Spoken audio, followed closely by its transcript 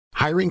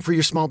Hiring for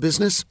your small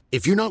business?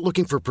 If you're not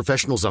looking for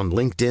professionals on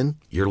LinkedIn,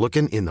 you're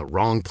looking in the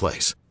wrong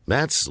place.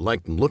 That's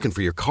like looking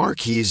for your car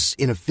keys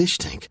in a fish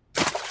tank.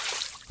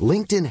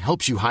 LinkedIn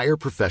helps you hire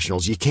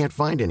professionals you can't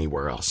find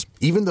anywhere else,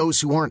 even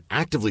those who aren't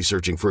actively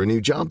searching for a new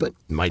job but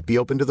might be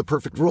open to the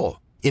perfect role.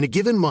 In a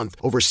given month,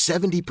 over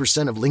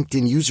 70% of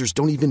LinkedIn users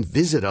don't even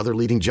visit other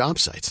leading job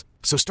sites.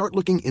 So start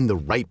looking in the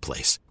right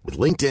place. With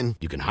LinkedIn,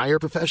 you can hire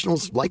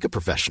professionals like a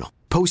professional.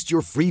 Post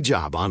your free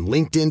job on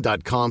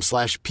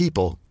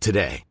linkedin.com/people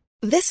today.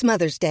 This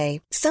Mother's Day,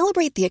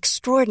 celebrate the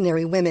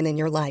extraordinary women in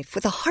your life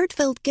with a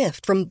heartfelt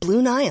gift from Blue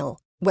Nile.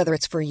 Whether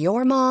it's for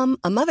your mom,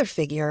 a mother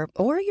figure,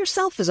 or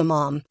yourself as a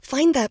mom,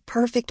 find that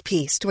perfect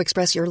piece to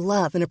express your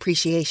love and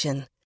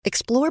appreciation.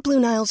 Explore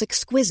Blue Nile's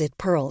exquisite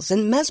pearls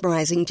and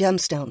mesmerizing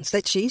gemstones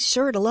that she's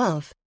sure to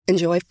love.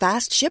 Enjoy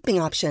fast shipping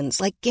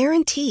options like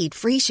guaranteed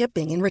free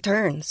shipping and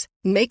returns.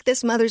 Make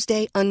this Mother's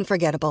Day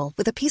unforgettable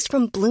with a piece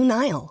from Blue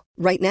Nile.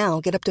 Right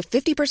now, get up to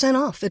 50%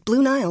 off at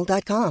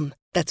BlueNile.com.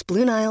 That's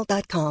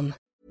BlueNile.com.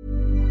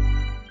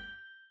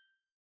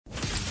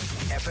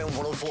 FM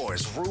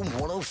 104's Room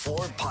 104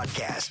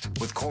 podcast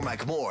with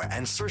Cormac Moore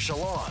and Saoirse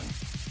Long.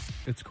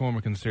 It's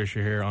Cormac and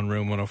Saoirse here on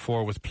Room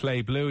 104 with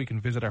Play Blue. You can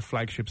visit our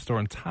flagship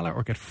store in Tallaght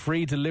or get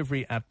free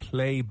delivery at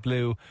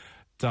playblue.ie.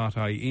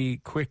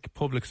 Quick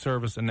public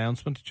service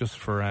announcement just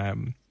for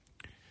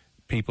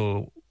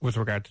people with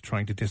regard to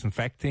trying to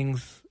disinfect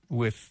things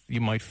with, you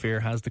might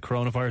fear, has the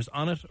coronavirus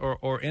on it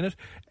or in it.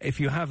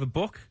 If you have a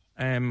book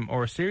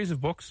or a series of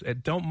books,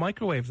 don't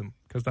microwave them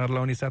because that'll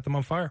only set them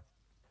on fire.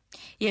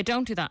 Yeah,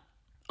 don't do that.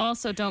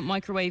 Also, don't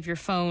microwave your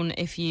phone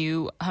if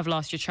you have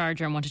lost your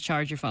charger and want to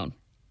charge your phone.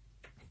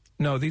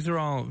 No, these are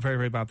all very,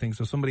 very bad things.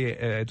 So somebody,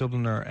 a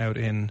Dubliner out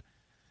in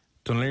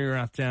Dunleary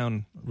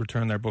Rathdown,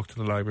 returned their book to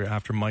the library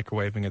after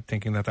microwaving it,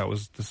 thinking that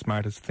was the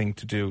smartest thing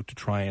to do to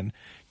try and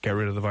get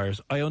rid of the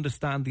virus. I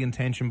understand the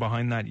intention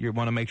behind that. You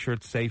want to make sure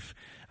it's safe,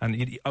 and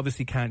you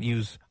obviously can't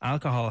use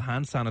alcohol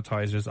hand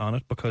sanitizers on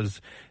it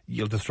because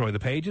you'll destroy the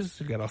pages.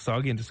 You'll get all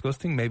soggy and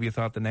disgusting. Maybe you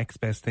thought the next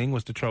best thing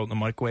was to throw it in the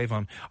microwave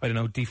on, I don't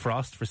know,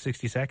 defrost for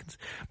 60 seconds.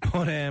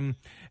 But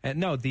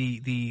no,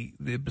 the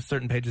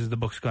certain pages of the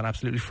book's got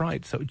absolutely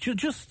fried. So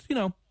just,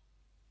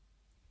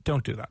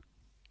 don't do that.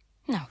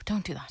 No,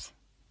 don't do that.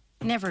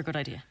 Never a good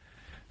idea.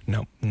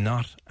 No,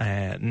 not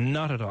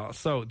at all.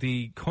 So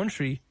the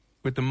country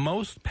with the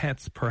most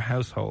pets per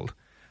household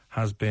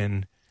has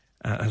been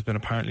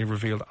apparently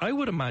revealed. I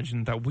would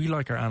imagine that we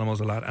like our animals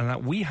a lot and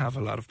that we have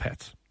a lot of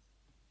pets.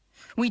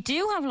 We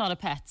do have a lot of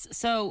pets.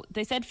 So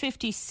they said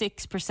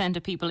 56%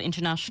 of people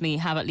internationally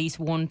have at least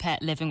one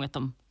pet living with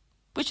them,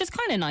 which is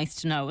kind of nice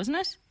to know, isn't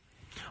it?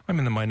 I'm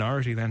in the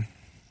minority then.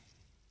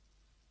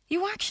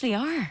 You actually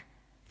are.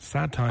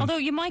 Sad times. Although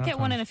you might get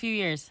one in a few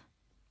years.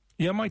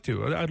 Yeah, I might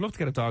do. I'd love to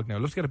get a dog now.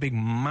 I'd love to get a big,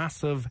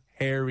 massive,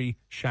 hairy,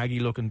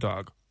 shaggy-looking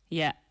dog.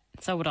 Yeah,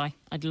 so would I.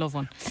 I'd love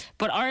one.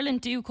 But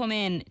Ireland do come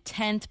in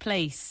 10th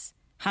place,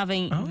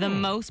 having the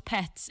most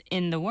pets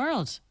in the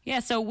world. Yeah,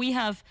 so we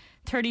have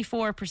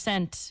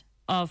 34%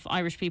 of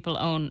Irish people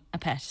own a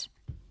pet.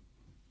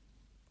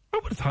 I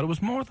would have thought it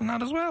was more than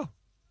that as well.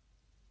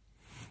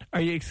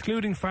 Are you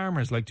excluding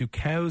farmers? Like, do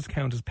cows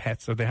count as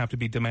pets, or they have to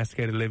be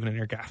domesticated living in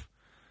your gaff?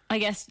 I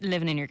guess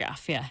living in your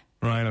gaff, yeah.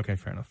 Right, okay,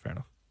 fair enough.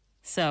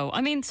 So,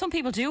 I mean, some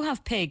people do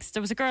have pigs.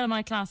 There was a girl in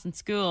my class in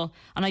school,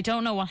 and I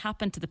don't know what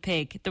happened to the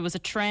pig. There was a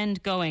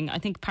trend going. I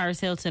think Paris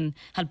Hilton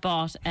had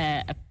bought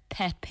a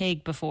pet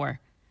pig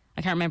before.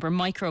 I can't remember,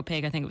 micro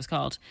pig, I think it was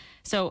called.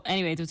 So,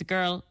 anyway, there was a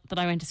girl that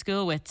I went to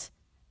school with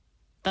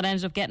that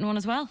ended up getting one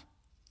as well.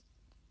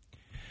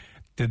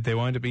 Did they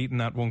wind up eating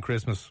that one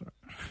Christmas?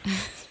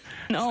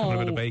 No, a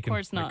bit of bacon. Of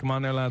course not. Like, come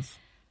on there, lads.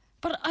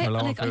 But I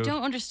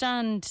don't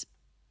understand.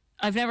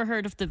 I've never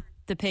heard of the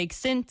pig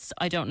since.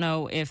 I don't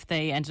know if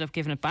they ended up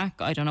giving it back.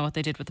 I don't know what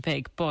they did with the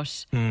pig,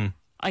 but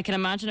I can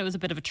imagine it was a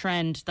bit of a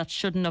trend that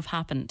shouldn't have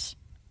happened.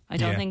 I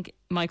don't think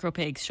micro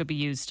pigs should be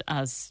used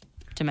as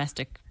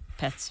domestic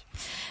pets.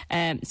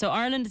 So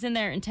Ireland is in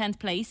there in 10th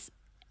place.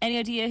 Any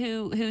idea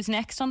who's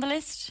next on the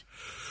list?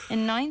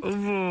 In 9th?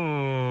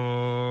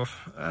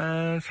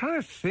 I'm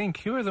trying to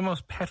think. Who are the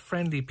most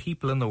pet-friendly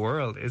people in the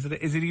world? Is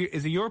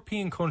a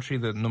European country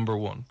the number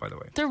one, by the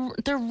way?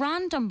 They're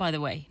random, by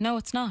the way. No,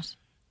 it's not.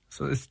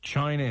 So is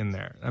China in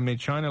there? I mean,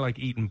 China like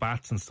eating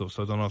bats and stuff,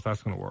 so I don't know if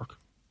that's going to work.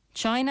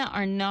 China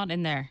are not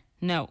in there.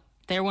 No,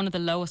 they're one of the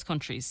lowest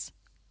countries.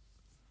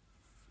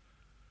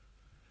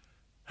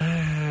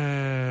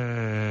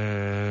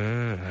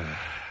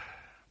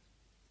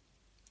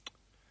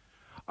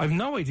 I've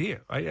no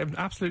idea.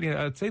 I'd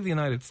say the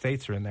United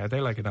States are in there.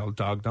 They're like an old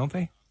dog, don't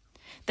they?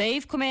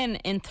 They've come in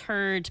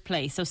 3rd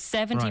place. So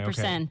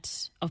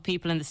 70% of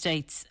people in the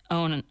States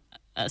own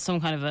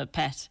some kind of a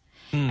pet.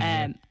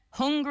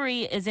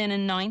 Hungary is in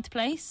 9th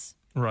place.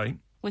 Right.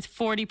 With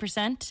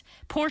 40%.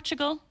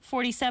 Portugal,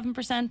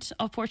 47%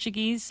 of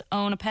Portuguese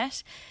own a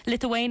pet.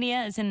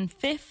 Lithuania is in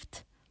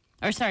 5th.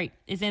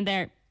 Is in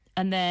there.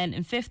 And then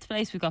in 5th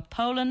place, we've got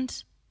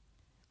Poland,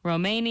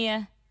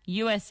 Romania,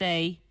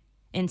 USA.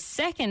 In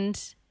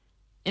 2nd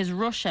is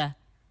Russia.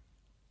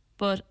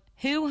 But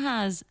Who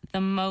has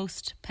the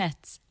most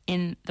pets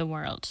in the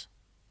world?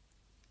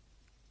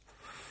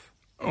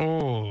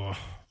 Oh,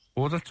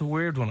 that's a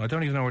weird one. I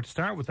don't even know where to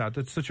start with that.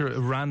 That's such a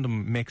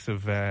random mix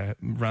of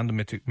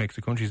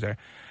countries there.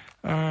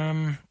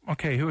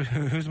 Okay,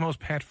 who's the most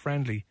pet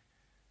friendly?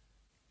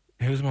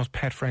 Who's the most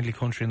pet friendly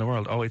country in the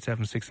world?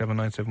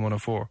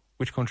 087-679-7104.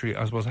 Which country,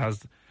 I suppose,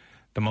 has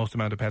the most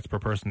amount of pets per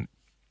person?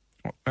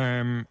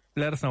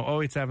 Let us know.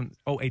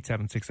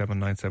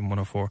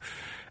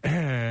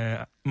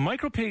 087-679-7104.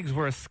 Micro pigs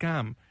were a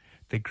scam.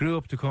 They grew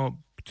up to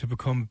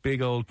become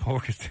big old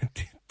porkers.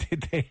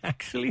 Did they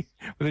actually?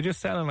 Were they just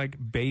selling like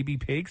baby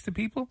pigs to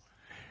people?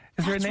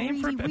 Is there a name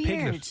for a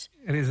piglet?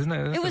 It is, isn't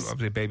it? It was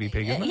obviously a baby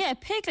pig, isn't it? Yeah,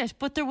 piglet.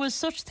 But there was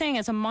such thing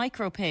as a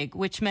micro pig,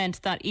 which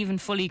meant that even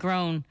fully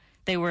grown,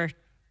 they were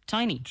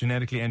tiny.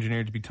 Genetically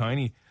engineered to be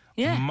tiny.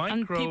 Yeah,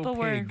 micro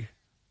and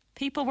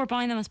people were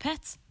buying them as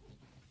pets.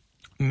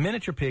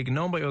 Miniature pig,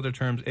 known by other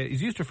terms,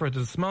 is used to refer to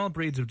the small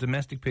breeds of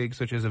domestic pigs,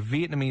 such as a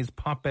Vietnamese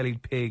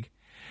pot-bellied pig.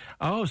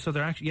 Oh, so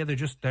they're actually they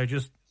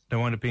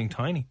wind up being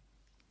tiny.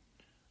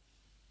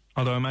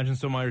 Although I imagine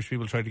some Irish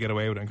people try to get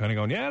away with it and kind of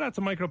going, yeah, that's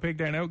a micro pig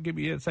there now,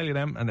 sell you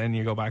them, and then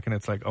you go back and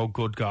it's like, oh,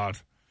 good God.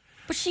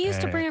 But she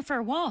used to bring her for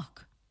a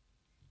walk.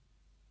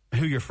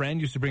 Who, your friend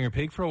used to bring her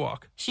pig for a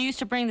walk? She used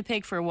to bring the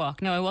pig for a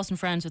walk. No, I wasn't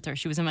friends with her.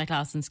 She was in my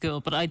class in school,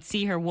 but I'd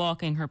see her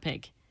walking her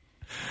pig.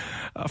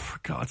 Oh, for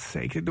God's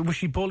sake. Was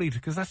she bullied?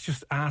 Because that's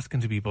just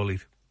asking to be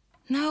bullied.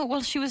 No,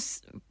 well, she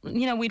was,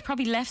 we'd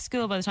probably left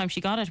school by the time she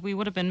got it. We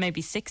would have been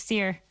maybe 6th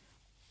year,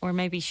 or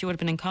maybe she would have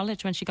been in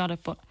college when she got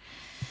it. But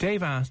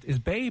Dave asked, is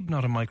Babe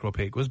not a micro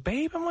pig? Was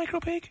Babe a micro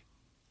pig?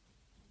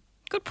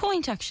 Good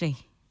point, actually.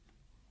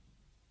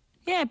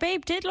 Yeah,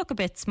 Babe did look a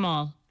bit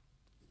small.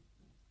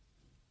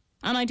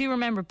 And I do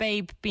remember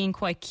Babe being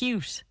quite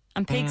cute.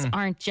 And pigs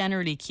aren't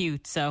generally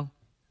cute, so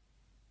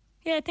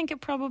yeah, I think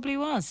it probably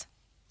was.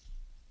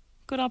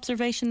 Good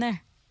observation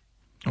there.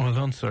 Well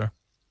done, sir.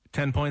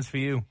 10 points for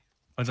you.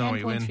 I don't know what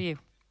you win. 10 points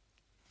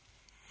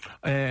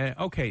for you.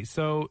 Okay,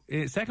 so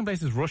second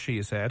place is Russia,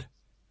 you said.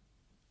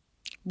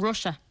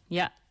 Russia,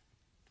 yeah.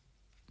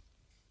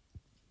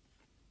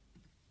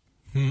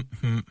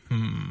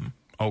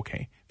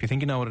 Okay, if you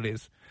think you know what it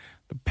is,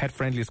 the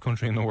pet-friendliest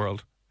country in the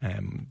world,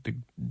 the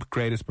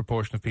greatest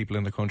proportion of people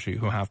in the country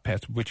who have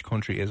pets, which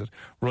country is it?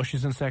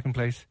 Russia's in second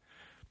place.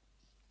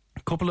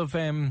 A couple of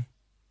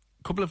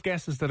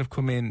guesses that have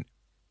come in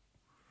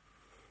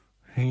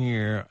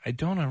here. I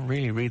don't want to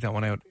really read that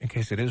one out in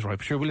case it is right.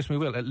 But sure, we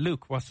will.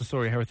 Luke, what's the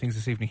story? How are things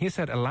this evening? He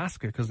said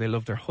Alaska because they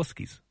love their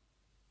huskies.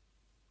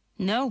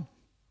 No.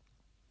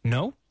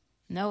 No?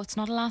 No, it's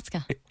not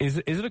Alaska.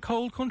 Is it a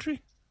cold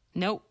country?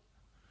 No.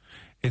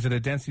 Is it a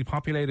densely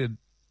populated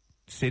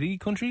city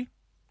country?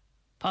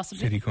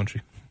 Possibly. City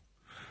country.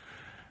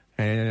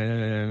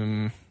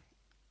 Let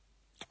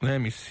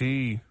me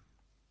see.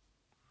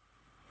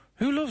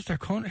 Who loves their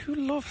country? Who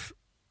loves...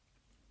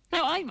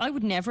 No, I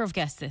would never have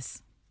guessed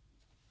this.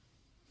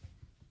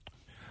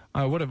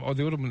 I would have. Or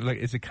they would have been like,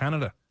 is it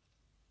Canada?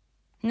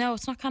 No,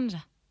 it's not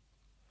Canada.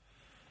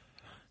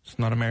 It's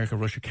not America,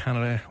 Russia,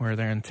 Canada, where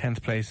they're in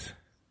 10th place.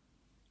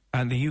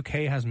 And the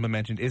UK hasn't been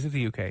mentioned. Is it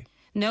the UK?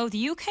 No,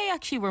 the UK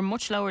actually were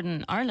much lower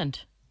than Ireland.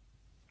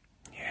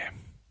 Yeah.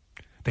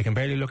 They can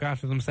barely look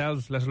after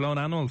themselves, let alone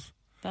animals.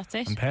 That's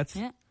it. And pets.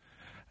 Yeah.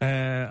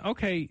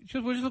 Okay,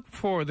 we're just looking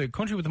for the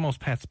country with the most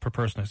pets per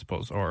person, I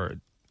suppose. Or,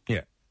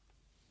 yeah.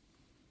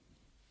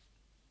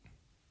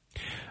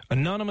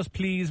 Anonymous,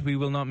 please, we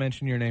will not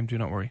mention your name, do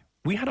not worry.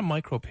 We had a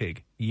micro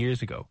pig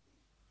years ago.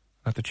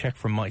 I had to check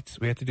for mites.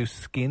 We had to do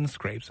skin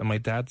scrapes, and my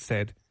dad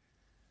said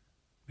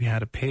we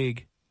had a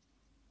pig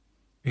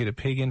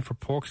in for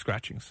pork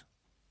scratchings.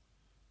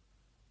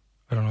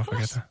 I don't know if I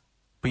get that.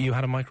 But you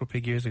had a micro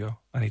pig years ago.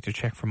 I need to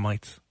check for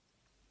mites.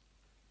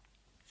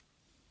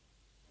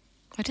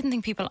 I didn't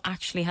think people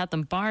actually had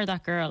them. Bar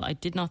that girl, I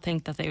did not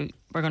think that they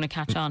were going to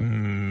catch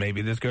on.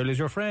 Maybe this girl is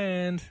your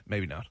friend.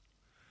 Maybe not.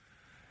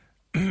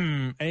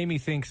 Amy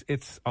thinks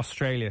it's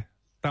Australia.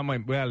 That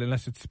might, well,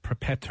 unless it's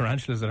pet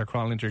tarantulas that are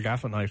crawling into your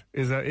gaff at night.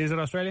 Is it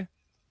Australia?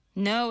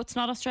 No, it's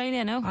not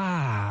Australia, no.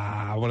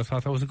 I would have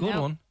thought that was a good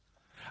one.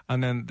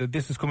 And then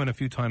this has come in a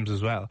few times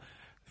as well.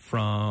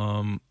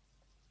 From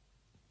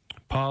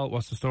Paul,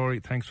 what's the story?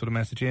 Thanks for the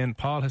message in.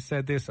 Paul has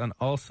said this, and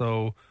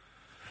also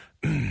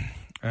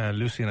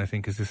Lucian, I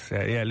think, is this.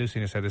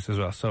 Lucian has said this as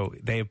well. So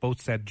they have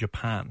both said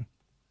Japan.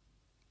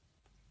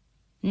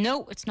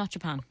 No, it's not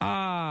Japan.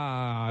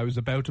 I was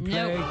about to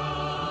play.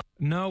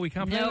 No, we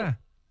can't play that.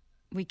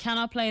 We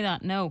cannot play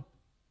that, no.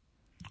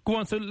 Go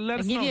on, so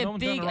let us know. I'll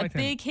give you a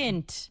big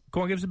hint.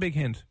 Go on, give us a big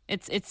hint.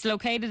 It's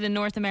located in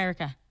North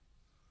America.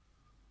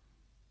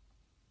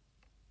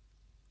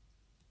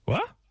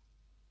 What?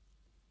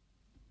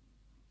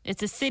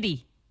 It's a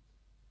city.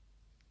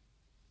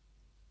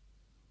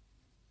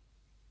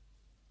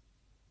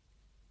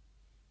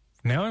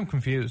 Now I'm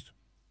confused.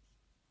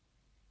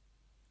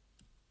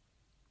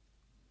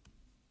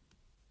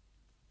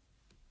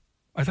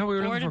 I thought we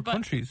were looking for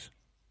countries.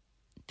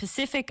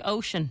 Pacific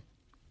Ocean.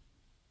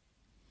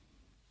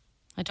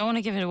 I don't want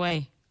to give it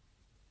away.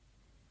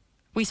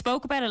 We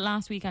spoke about it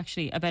last week,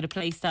 actually, about a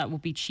place that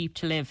would be cheap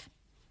to live.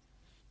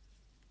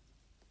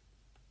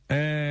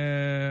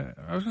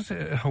 I was going to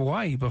say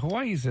Hawaii, but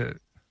Hawaii's a...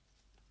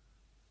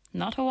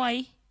 Not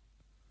Hawaii.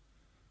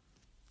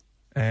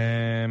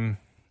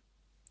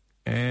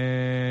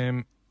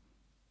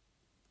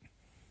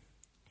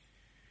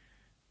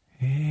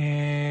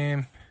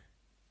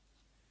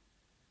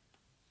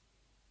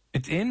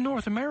 It's in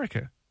North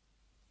America.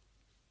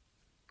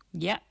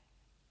 Yeah.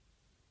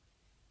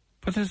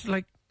 But there's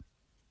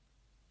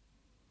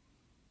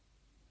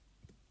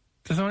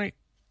only...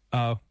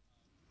 Oh.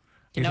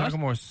 You're talking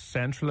more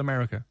Central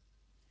America.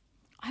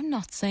 I'm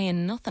not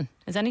saying nothing.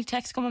 Is any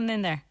text coming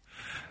in there?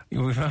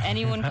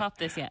 Anyone caught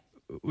this yet?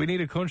 We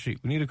need a country.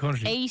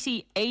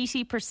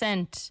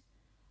 80%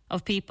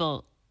 of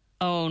people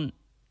own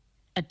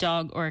a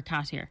dog or a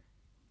cat here.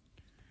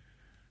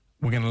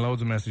 We're getting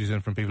loads of messages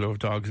in from people who have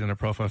dogs in their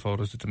profile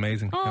photos. It's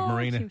amazing. Oh,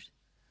 Marina, cute.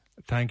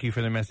 Thank you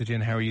for the message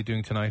in. How are you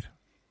doing tonight?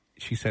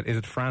 She said, is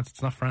it France?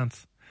 It's not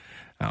France.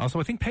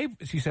 Also, I think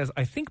she says,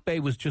 I think Bay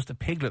was just a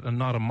piglet and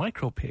not a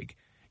micro pig.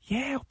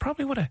 Yeah,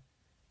 probably would have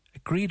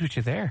agreed with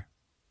you there.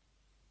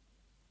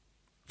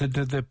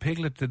 The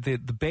piglet, the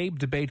babe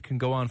debate can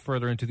go on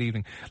further into the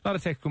evening. A lot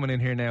of text coming in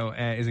here now.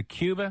 Is it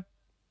Cuba?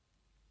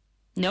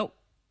 Nope.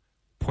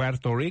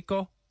 Puerto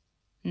Rico?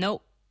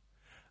 Nope.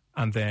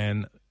 And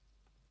then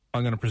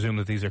I'm going to presume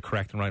that these are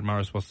correct and right.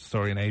 Morris, what's the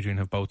story, and Adrian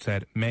have both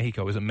said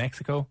Mexico. Is it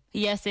Mexico?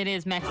 Yes, it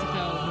is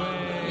Mexico.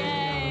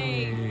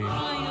 Yay!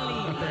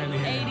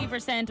 Finally.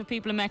 80% of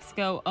people in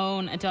Mexico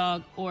own a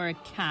dog or a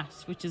cat,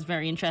 which is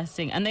very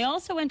interesting. And they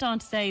also went on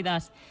to say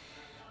that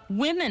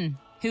women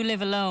who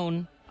live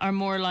alone are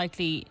more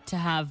likely to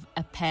have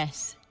a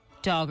pet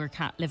dog or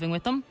cat living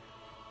with them.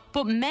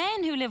 But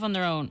men who live on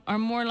their own are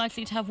more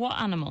likely to have what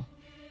animal?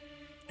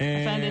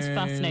 I found this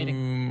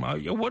fascinating. I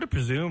would have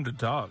presumed a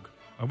dog.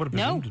 A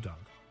dog.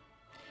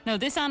 No,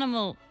 this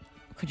animal,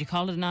 could you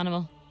call it an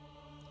animal?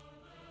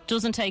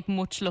 Doesn't take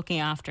much looking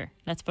after.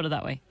 Let's put it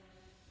that way.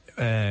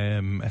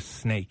 A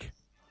snake.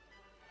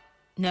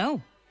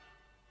 No.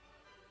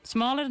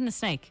 Smaller than a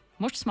snake.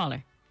 Much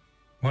smaller.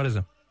 What is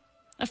it?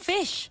 A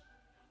fish.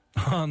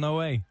 Oh, no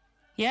way.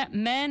 Yeah,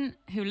 men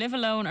who live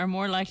alone are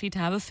more likely to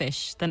have a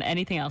fish than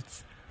anything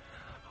else.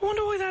 I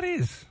wonder why that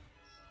is.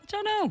 I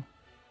don't know.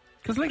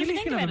 Because at least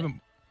you can have a bit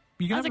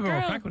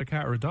more crack with a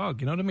cat or a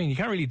dog. You know what I mean? You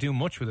can't really do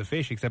much with a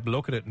fish except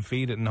look at it and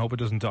feed it and hope it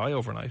doesn't die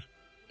overnight.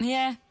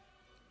 Yeah.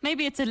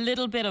 Maybe it's a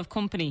little bit of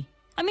company.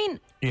 I mean,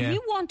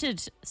 You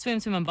wanted Swim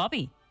Swim and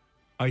Bobby.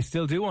 I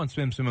still do want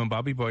Swim Swim and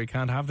Bobby, but I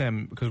can't have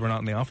them because we're not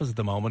in the office at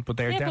the moment. But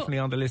they're definitely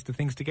on the list of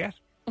things to get.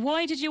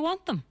 Why did you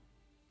want them?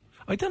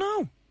 I don't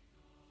know.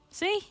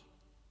 See?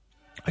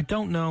 I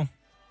don't know.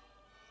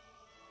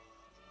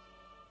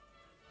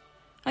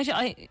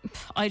 I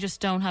just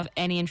don't have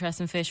any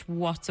interest in fish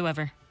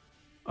whatsoever.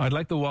 I'd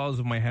like the walls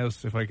of my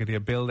house, if I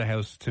could build a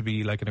house, to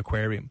be like an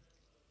aquarium.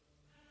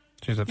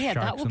 Just have sharks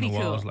that would in the be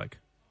walls, cool.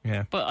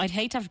 Yeah. But I'd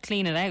hate to have to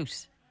clean it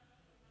out.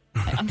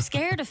 I'm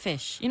scared of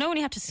fish. You know when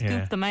you have to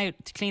scoop them out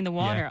to clean the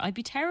water? I'd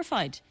be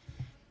terrified.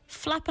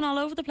 Flapping all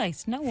over the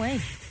place. No way.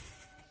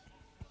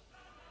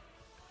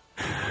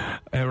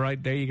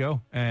 Right, there you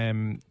go.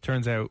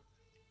 Turns out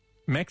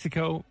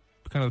Mexico,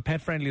 kind of the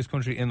pet-friendliest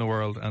country in the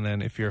world, and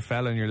then if you're a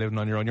fella and you're living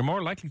on your own, you're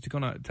more likely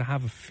to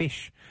have a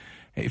fish.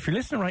 If you're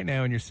listening right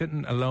now and you're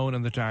sitting alone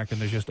in the dark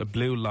and there's just a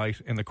blue light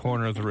in the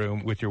corner of the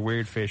room with your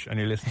weird fish and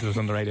you're listening to us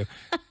on the radio,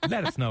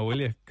 let us know, will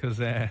you?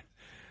 Because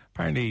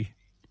apparently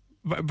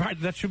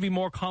that should be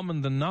more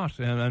common than not.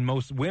 And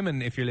most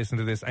women, if you're listening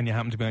to this and you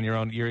happen to be on your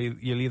own,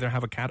 you'll either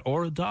have a cat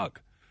or a dog.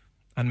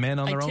 And men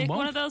on their own won't. Tick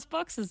one of those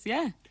boxes,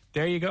 yeah.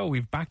 There you go.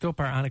 We've backed up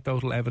our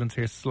anecdotal evidence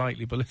here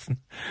slightly. But listen,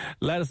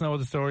 let us know what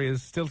the story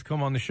is. Still to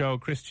come on the show,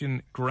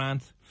 Christian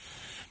Grant.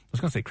 I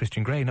was going to say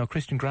Christian Grey. No,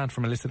 Christian Grant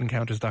from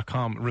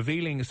illicitencounters.com,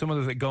 revealing some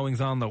of the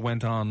goings-on that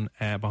went on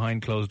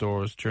behind closed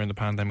doors during the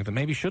pandemic that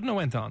maybe shouldn't have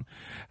went on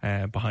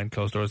behind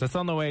closed doors. That's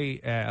on the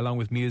way, along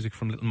with music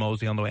from Little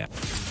Mosey on the way.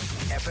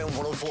 FM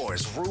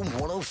 104's Room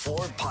 104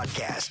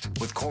 podcast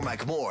with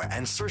Cormac Moore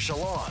and Saoirse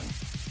Long.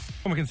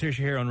 Cormac and Saoirse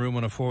here on Room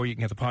 104. You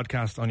can get the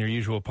podcast on your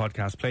usual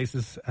podcast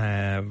places.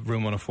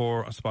 Room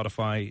 104,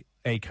 Spotify,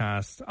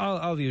 Acast,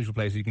 all the usual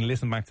places. You can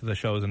listen back to the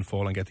shows in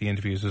full and get the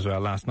interviews as well.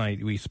 Last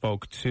night we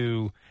spoke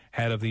to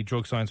head of the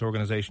Drug Science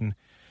Organisation,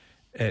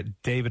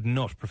 David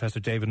Nutt,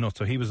 Professor David Nutt.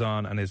 So he was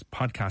on, and his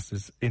podcast,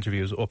 his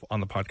interview is up on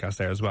the podcast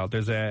there as well.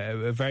 There's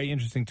a very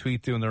interesting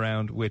tweet doing the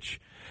round,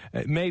 which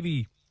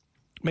maybe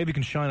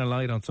can shine a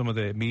light on some of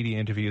the media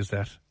interviews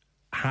that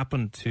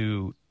happen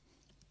to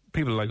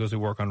people like us who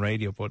work on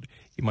radio, but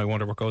you might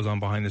wonder what goes on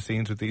behind the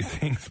scenes with these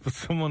things. But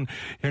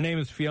her name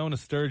is Fiona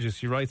Sturgis.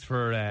 She writes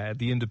for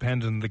The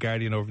Independent and The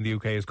Guardian over in the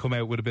UK, has come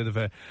out with a bit of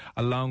a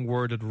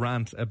long-worded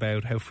rant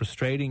about how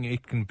frustrating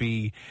it can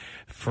be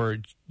for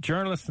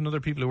journalists and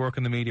other people who work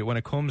in the media when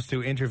it comes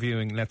to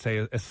interviewing, let's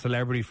say, a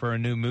celebrity for a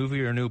new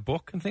movie or a new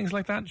book and things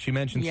like that. She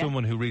mentioned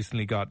someone who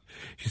recently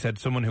she said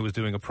someone who was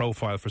doing a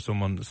profile for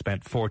someone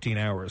spent 14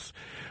 hours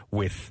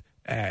with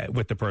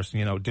with the person,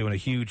 you know, doing a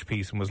huge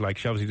piece, and was like,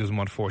 she obviously doesn't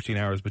want 14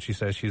 hours, but she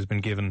says she's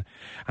been given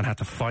and had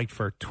to fight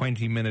for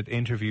 20-minute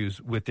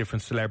interviews with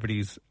different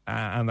celebrities,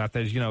 and that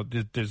there's, you know,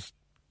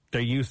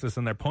 they're useless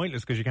and they're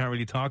pointless because you can't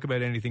really talk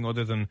about anything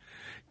other than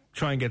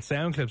try and get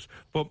sound clips.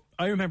 But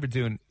I remember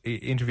doing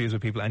interviews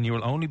with people, and you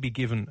will only be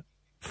given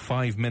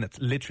 5 minutes.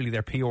 Literally,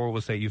 their PR will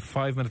say, you've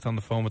 5 minutes on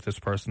the phone with this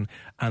person,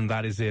 and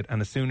that is it.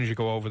 And as soon as you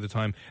go over the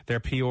time,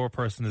 their PR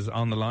person is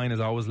on the line, is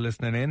always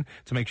listening in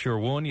to make sure,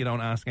 one, you don't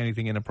ask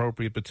anything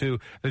inappropriate, but two,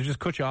 they just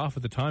cut you off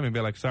at the time and be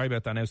like, sorry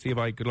about that, now see you,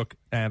 bye, good luck,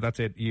 that's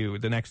it,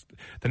 the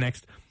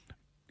next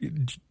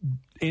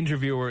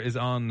interviewer is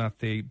on that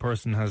the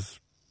person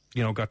has,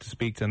 you know, got to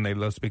speak to, and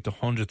they'll speak to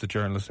hundreds of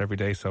journalists every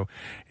day. So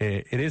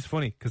it is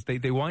funny because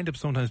they wind up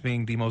sometimes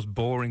being the most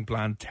boring,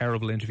 bland,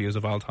 terrible interviews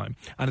of all time.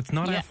 And it's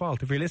not our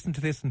fault. If you're listening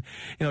to this and,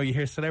 you know, you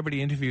hear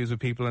celebrity interviews with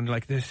people and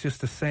like, there's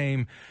just the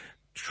same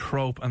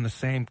trope and the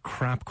same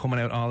crap coming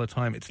out all the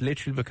time, it's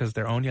literally because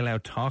they're only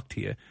allowed to talk to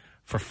you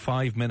for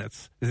 5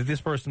 minutes. This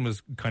person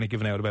was kind of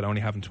giving out about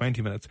only having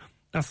 20 minutes.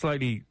 That's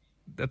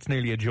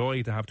nearly a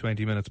joy to have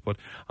 20 minutes. But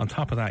on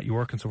top of that, you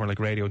work in somewhere like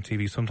radio and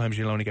TV. Sometimes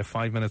you'll only get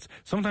 5 minutes.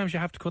 Sometimes you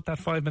have to cut that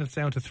 5 minutes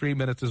down to 3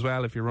 minutes as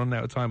well if you're running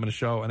out of time on a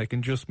show, and it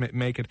can just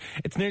make it.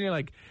 It's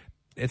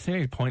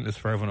nearly pointless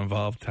for everyone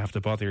involved to have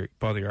to bother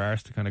your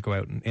arse to kind of go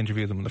out and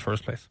interview them in the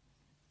first place.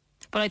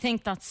 But I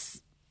think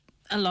that's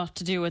a lot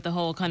to do with the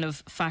whole kind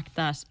of fact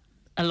that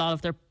a lot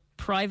of their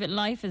private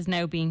life is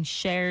now being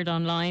shared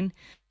online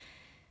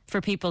for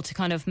people to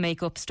kind of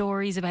make up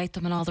stories about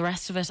them and all the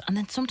rest of it. And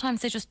then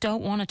sometimes they just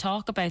don't want to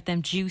talk about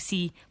them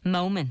juicy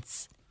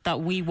moments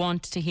that we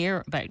want to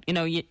hear about. You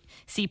know, you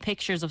see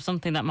pictures of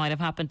something that might have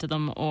happened to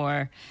them,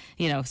 or,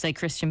 you know, say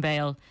Christian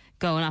Bale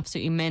going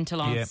absolutely mental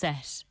on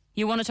set.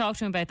 You want to talk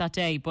to him about that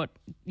day, but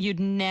you'd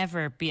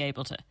never be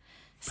able to.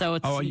 So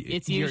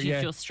it's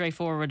usually just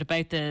straightforward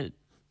about the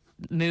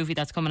movie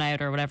that's coming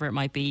out or whatever it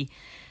might be.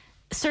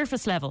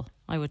 Surface level,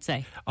 I would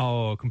say.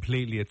 Oh,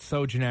 completely. It's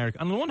so generic.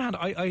 On the one hand,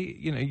 I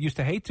used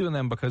to hate doing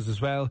them because,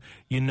 as well,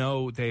 you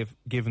know, they've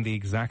given the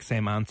exact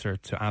same answer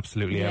to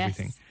absolutely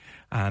everything,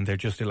 and they're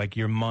just like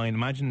your mind.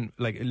 Imagine,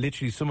 like,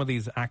 literally, some of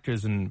these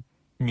actors and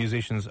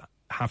musicians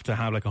have to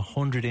have like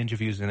 100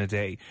 interviews in a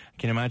day.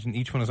 Can you imagine?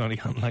 Each one is only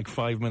on like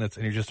 5 minutes,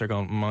 and you're just there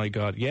going, my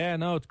God, yeah,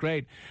 no, it's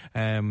great.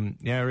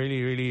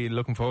 Really, really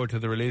looking forward to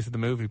the release of the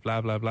movie,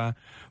 blah, blah, blah.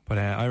 But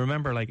I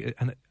remember, like,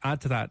 and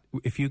add to that,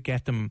 if you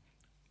get them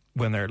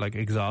when they're like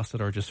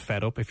exhausted or just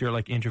fed up, if you're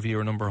like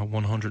interviewer number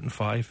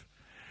 105,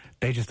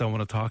 they just don't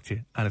want to talk to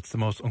you, and it's the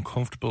most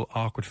uncomfortable,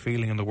 awkward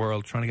feeling in the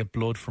world, trying to get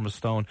blood from a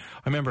stone.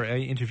 I remember I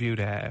interviewed,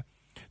 there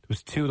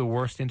was two of the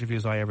worst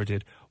interviews I ever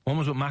did. One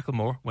was with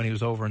Macklemore when he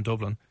was over in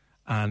Dublin,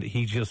 and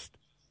he just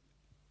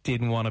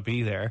didn't want to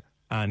be there,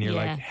 and you're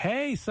like,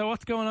 hey, so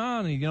what's going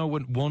on? And, you know,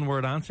 with one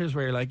word answers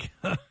where you're like,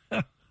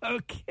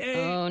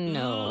 okay, oh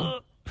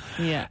no.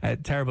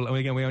 Terrible. And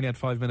again, we only had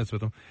 5 minutes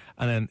with him.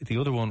 And then the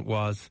other one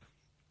was,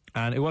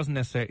 and it wasn't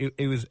necessarily,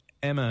 it was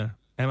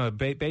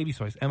Baby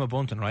Spice, Emma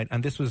Bunton, right?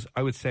 And this was,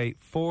 I would say,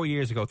 3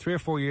 or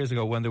 4 years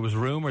ago, when there was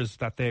rumours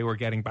that they were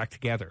getting back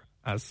together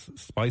as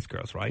Spice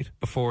Girls, right?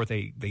 Before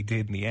they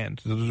did in the end.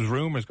 So there was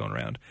rumours going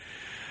around.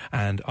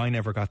 And I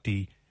never got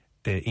the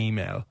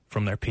email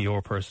from their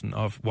PR person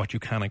of what you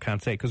can and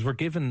can't say, because we're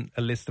given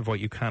a list of what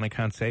you can and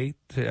can't say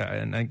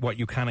and what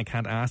you can and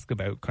can't ask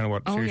about, kind of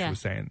what Saoirse was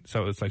saying.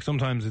 So it's like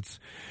sometimes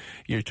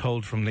you're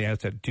told from the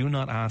outset, do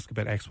not ask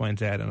about X, Y and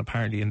Z, and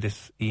apparently in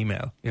this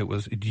email it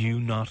was,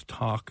 do not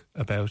talk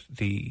about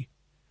the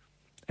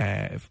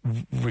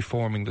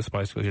reforming the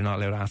Spice Girls. You're not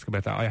allowed to ask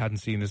about that. I hadn't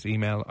seen this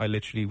email. I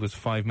literally was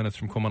 5 minutes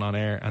from coming on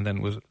air, and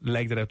then was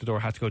legged it out the door,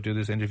 had to go do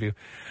this interview.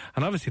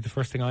 And obviously the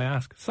first thing I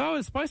asked, so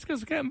is Spice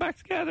Girls getting back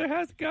together?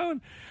 How's it going?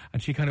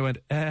 And she kind of went,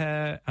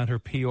 and her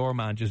PR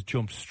man just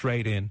jumped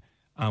straight in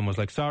and was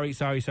like, sorry,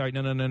 no,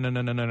 none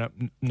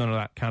of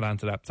that, can't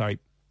answer that, sorry.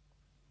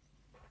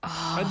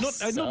 I'd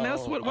nothing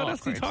else. What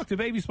else do you talk to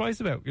Baby Spice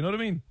about? You know what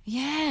I mean?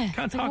 Yeah.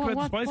 Can't talk about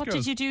the Spice Girls. What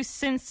did you do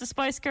since the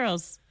Spice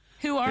Girls?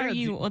 Who are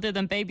you other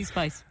than Baby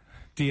Spice?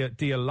 Do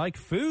you like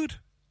food?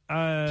 You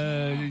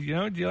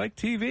know, do you like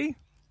TV?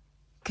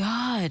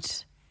 God.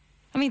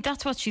 I mean,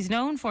 that's what she's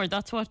known for.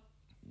 That's what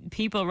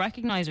people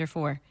recognise her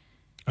for.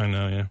 I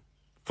know, yeah.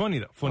 Funny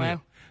though.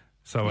 Wow.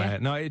 So,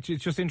 no, it's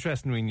just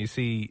interesting when you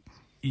see,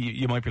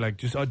 you might be like,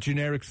 just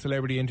generic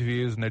celebrity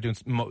interviews, and they're doing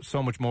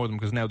so much more of them,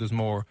 because now there's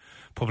more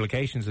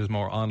publications, there's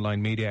more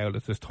online media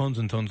outlets, there's tons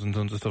and tons and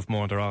tons of stuff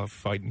more, and they're all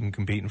fighting and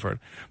competing for it.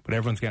 But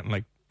everyone's getting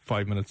like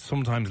 5 minutes,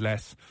 sometimes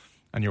less.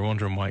 And you're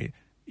wondering why.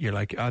 You're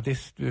like,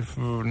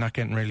 we're not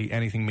getting really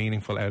anything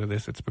meaningful out of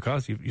this. It's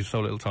because you've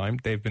so little time.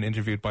 They've been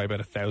interviewed by about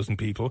 1,000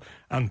 people,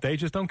 and they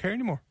just don't care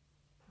anymore.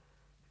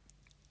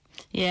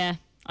 Yeah.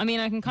 I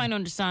mean, I can kind of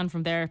understand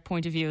from their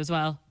point of view as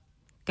well,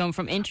 going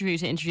from interview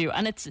to interview.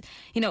 And it's,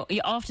 you know, you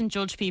often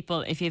judge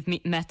people if you've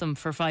met them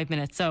for 5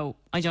 minutes. So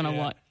I don't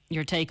know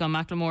your take on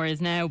Macklemore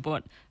is now,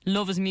 but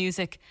love his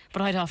music.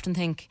 But I'd often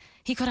think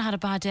he could have had a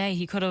bad day.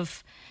 He could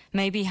have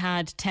maybe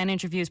had 10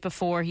 interviews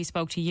before he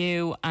spoke to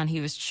you, and he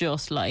was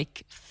just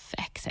like,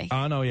 feck's sake.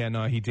 Oh, no, yeah,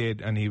 no, he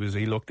did, and he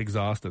looked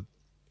exhausted.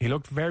 He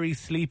looked very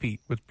sleepy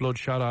with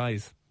bloodshot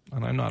eyes,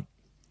 and I'm not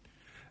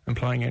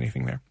implying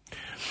anything there.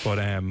 But,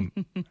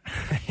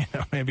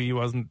 maybe he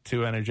wasn't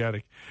too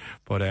energetic.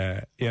 But,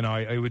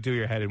 I would do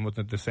your head in with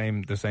the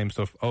same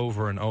stuff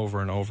over and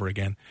over and over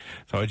again.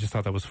 So I just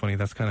thought that was funny.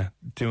 That's kind of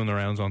doing the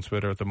rounds on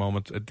Twitter at the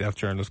moment. A death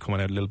journalist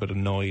coming out a little bit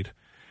annoyed.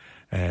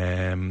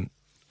 A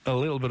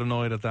little bit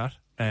annoyed at that.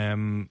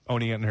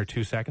 Only getting her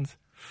 2 seconds.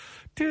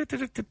 Sorry, a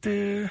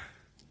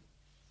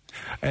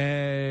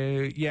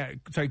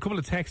couple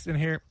of texts in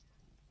here.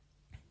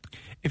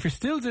 If you're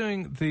still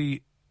doing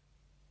the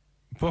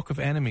Book of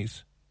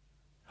Enemies...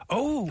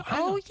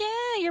 Oh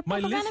yeah, your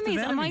Book of Enemies.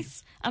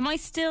 Am I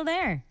still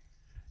there?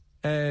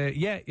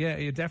 Yeah,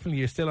 definitely.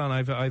 You're still on.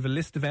 I've a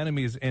list of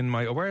enemies in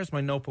my. Where's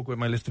my notebook with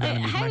my list of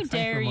enemies? How Max,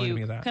 dare you?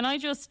 Me of that. Can I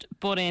just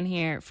butt in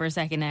here for a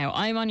second now?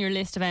 I'm on your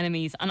list of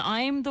enemies, and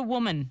I'm the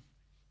woman.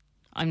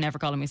 I'm never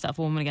calling myself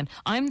a woman again.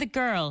 I'm the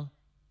girl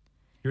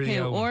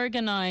who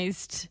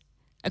organised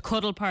a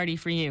cuddle party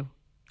for you.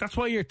 That's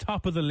why you're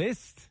top of the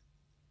list.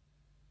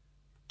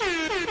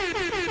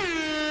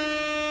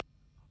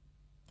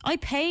 I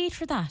paid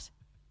for that.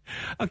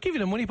 I'll give you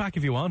the money back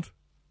if you want.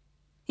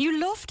 You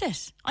loved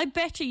it. I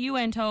bet you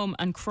went home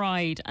and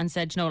cried and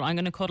said, "No, I'm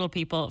going to cuddle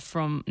people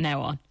from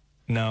now on."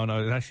 No,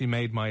 it actually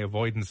made my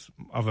avoidance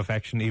of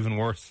affection even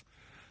worse.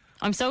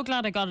 I'm so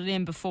glad I got it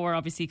in before,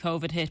 obviously,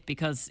 COVID hit,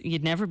 because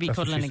you'd never be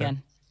cuddling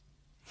again.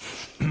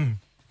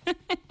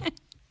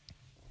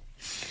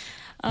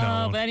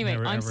 But anyway,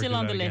 I'm still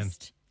on the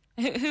list.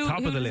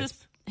 Top of the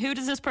list. Who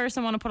does this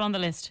person want to put on the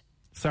list?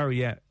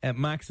 Sorry, yeah.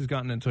 Max has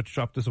gotten in touch,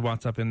 dropped us a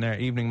WhatsApp in there.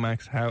 Evening,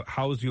 Max.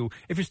 How's you?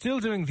 If you're still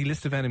doing the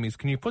list of enemies,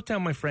 can you put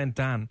down my friend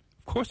Dan?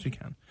 Of course we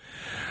can.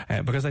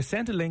 Because I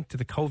sent a link to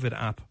the COVID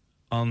app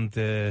on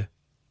the...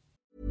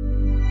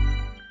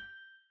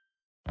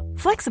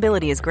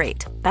 Flexibility is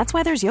great. That's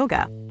why there's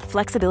yoga.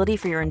 Flexibility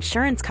for your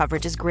insurance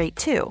coverage is great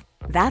too.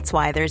 That's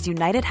why there's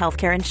United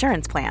Healthcare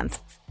Insurance Plans.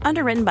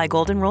 Underwritten by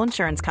Golden Rule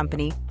Insurance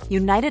Company,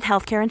 United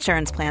Healthcare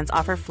Insurance Plans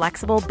offer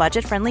flexible,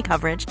 budget-friendly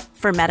coverage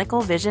for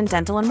medical, vision,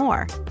 dental, and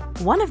more.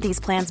 One of these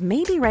plans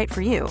may be right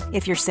for you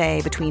if you're,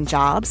 say, between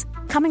jobs,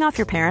 coming off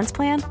your parents'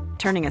 plan,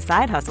 turning a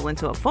side hustle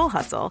into a full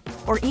hustle,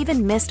 or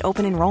even missed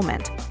open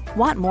enrollment.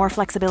 Want more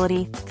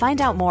flexibility?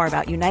 Find out more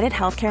about United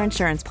Healthcare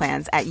Insurance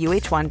Plans at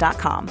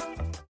UH1.com.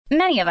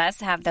 Many of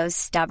us have those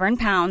stubborn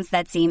pounds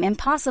that seem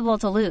impossible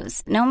to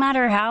lose, no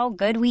matter how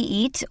good we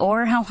eat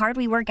or how hard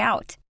we work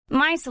out.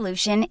 My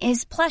solution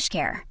is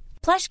PlushCare.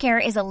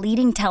 PlushCare is a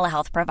leading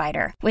telehealth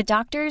provider with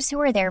doctors who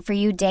are there for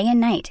you day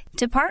and night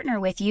to partner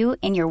with you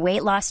in your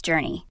weight loss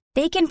journey.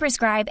 They can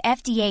prescribe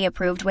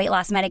FDA-approved weight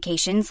loss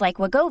medications like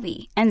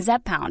Wegovy and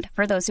Zepbound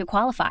for those who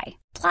qualify.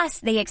 Plus,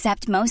 they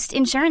accept most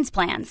insurance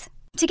plans.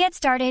 To get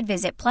started,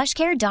 visit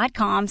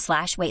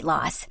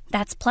plushcare.com/weightloss.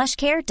 That's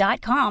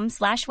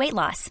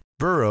plushcare.com/weightloss.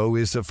 Burrow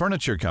is a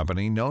furniture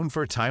company known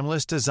for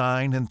timeless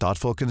design and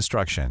thoughtful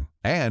construction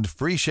and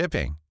free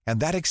shipping.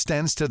 And that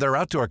extends to their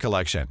outdoor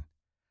collection.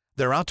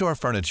 Their outdoor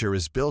furniture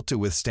is built to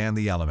withstand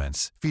the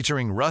elements,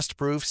 featuring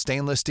rust-proof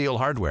stainless steel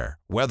hardware,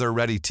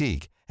 weather-ready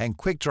teak, and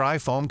quick-dry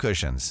foam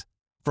cushions.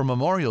 For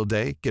Memorial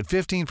Day, get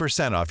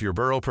 15% off your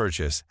Burrow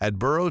purchase at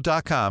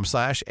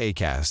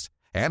burrow.com/ACAST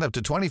and up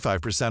to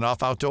 25%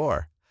 off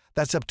outdoor.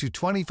 That's up to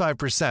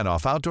 25%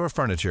 off outdoor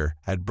furniture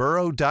at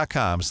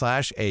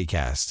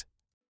burrow.com/ACAST.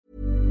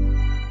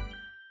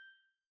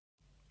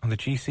 On the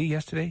GC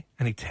yesterday,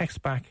 and he texts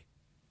back.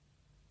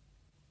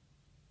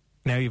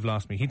 Now you've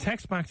lost me. He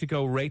texts back to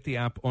go rate the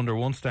app under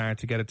 1 star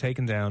to get it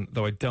taken down,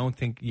 though I don't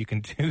think you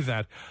can do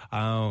that.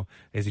 Oh,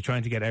 is he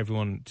trying to get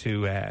everyone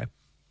to,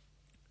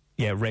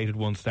 rated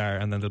 1 star,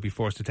 and then they'll be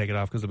forced to take it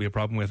off because there'll be a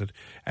problem with it?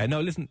 No,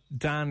 listen,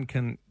 Dan,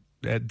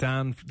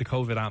 the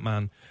COVID app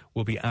man,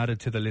 will be added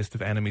to the list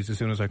of enemies as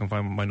soon as I can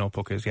find what my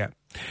notebook is, yeah.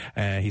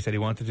 He said he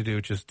wanted to do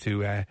it just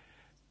to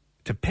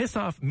piss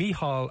off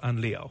Michal and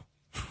Leo.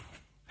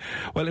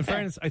 Well, in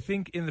fairness, I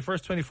think in the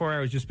first 24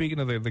 hours, just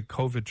speaking of the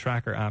COVID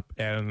tracker app,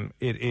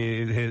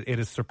 it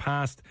has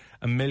surpassed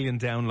 1 million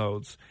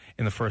downloads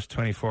in the first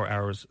 24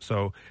 hours.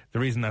 So the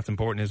reason that's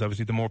important is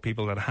obviously the more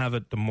people that have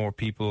it, the more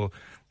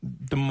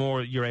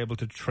you're able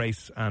to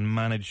trace and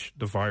manage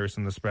the virus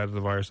and the spread of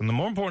the virus. And the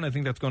more important I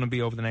think that's going to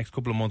be over the next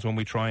couple of months when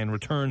we try and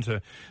return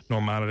to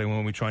normality,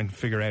 when we try and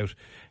figure out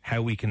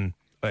how we can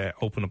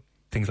open up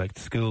things like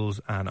schools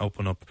and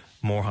open up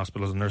more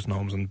hospitals and nursing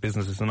homes and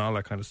businesses and all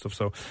that kind of stuff.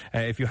 So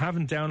if you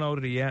haven't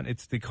downloaded it yet,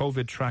 it's the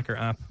COVID Tracker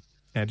app.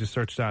 Just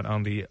search that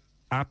on the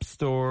App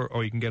Store,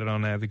 or you can get it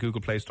on the Google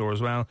Play Store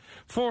as well.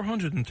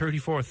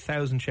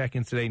 434,000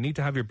 check-ins today. Need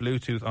to have your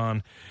Bluetooth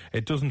on.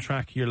 It doesn't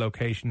track your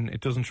location.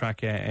 It doesn't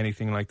track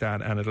anything like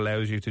that, and it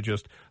allows you to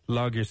just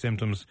log your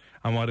symptoms.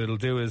 And what it'll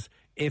do is,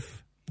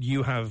 if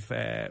you have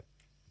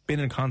been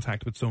in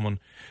contact with someone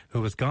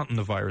who has gotten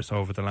the virus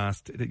over the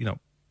last,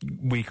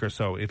 week or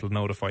so, it'll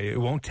notify you. It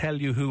won't tell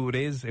you who it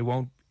is. It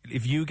won't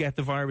if you get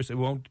the virus, it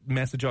won't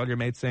message all your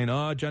mates saying,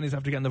 oh, Johnny's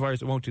after getting the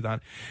virus. It won't do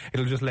that.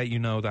 It'll just let you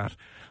know that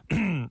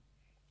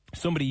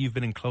somebody you've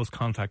been in close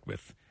contact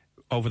with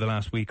over the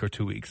last week or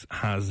 2 weeks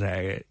has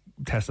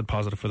tested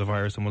positive for the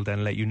virus, and will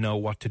then let you know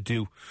what to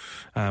do.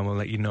 We'll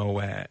let you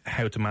know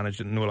how to manage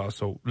it, and we'll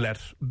also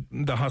let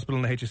the hospital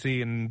and the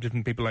HSE and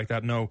different people like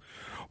that know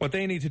what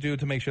they need to do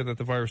to make sure that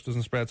the virus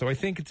doesn't spread. So I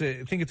think it's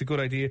a good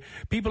idea.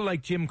 People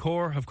like Jim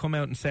Core have come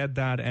out and said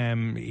that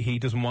he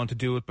doesn't want to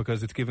do it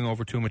because it's giving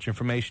over too much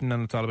information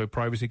and it's all about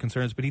privacy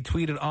concerns, but he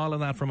tweeted all of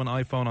that from an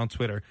iPhone on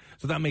Twitter,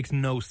 so that makes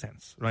no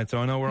sense, right? So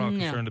I know we're all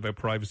concerned about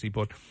privacy,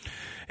 but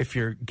if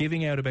you're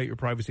giving out about your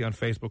privacy on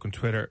Facebook and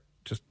Twitter,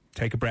 just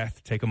take a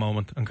breath, take a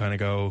moment, and kind of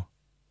go,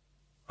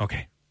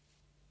 okay.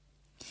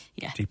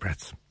 Yeah. Deep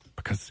breaths.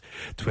 Because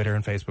Twitter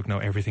and Facebook know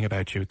everything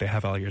about you. They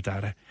have all your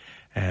data.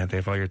 They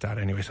have all your data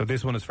anyway. So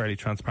this one is fairly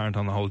transparent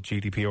on the whole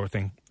GDPR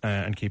thing,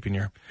 and keeping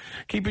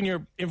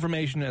your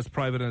information as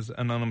private, as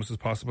anonymous as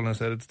possible. And I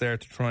said it's there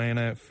to try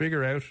and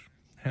figure out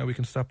how we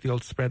can stop the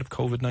old spread of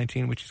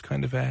COVID-19, which is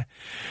kind of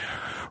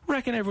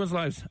wrecking everyone's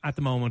lives at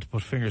the moment.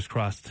 But fingers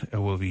crossed, it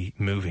will be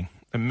moving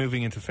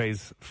into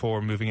phase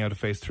 4, moving out of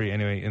phase 3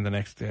 anyway in the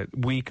next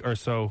week or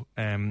so,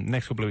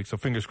 next couple of weeks. So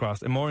fingers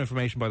crossed. And more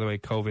information, by the way,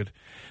 COVID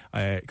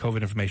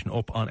information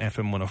up on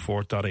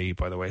fm104.ie,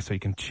 by the way, so you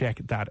can check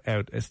that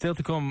out. Still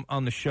to come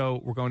on the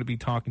show, we're going to be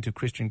talking to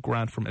Christian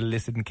Grant from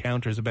Illicit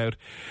Encounters about,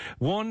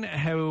 one,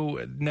 how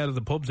now that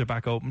the pubs are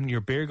back open,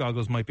 your beer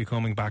goggles might be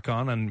coming back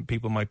on and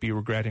people might be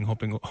regretting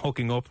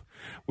hooking up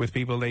with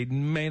people they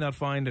may not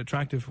find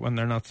attractive when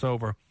they're not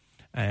sober.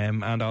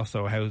 And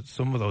also how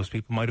some of those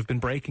people might have been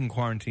breaking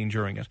quarantine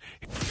during it.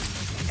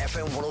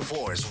 FM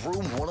 104's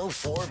Room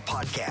 104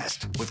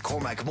 podcast with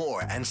Cormac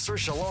Moore and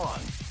Saoirse Long.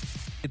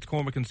 It's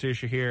Cormac and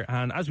Saoirse here,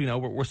 and as we know,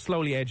 we're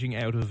slowly edging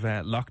out of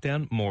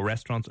lockdown. More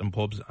restaurants and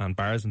pubs and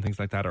bars and things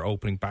like that are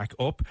opening back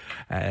up.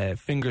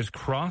 Fingers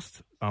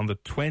crossed. On the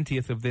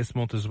 20th of this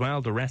month as well,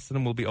 the rest of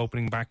them will be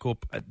opening back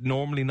up,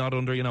 normally not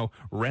under,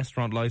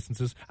 restaurant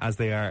licenses as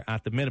they are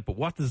at the minute. But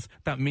what does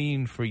that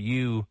mean for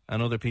you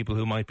and other people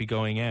who might be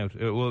going out?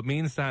 Well, it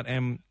means that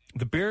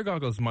the beer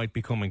goggles might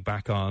be coming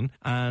back on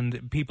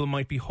and people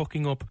might be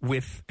hooking up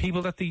with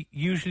people that they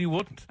usually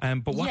wouldn't.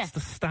 But what's the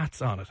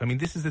stats on it? I mean,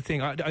 this is the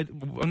thing. I'm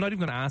not even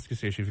going to ask you,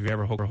 Saoirse, if you've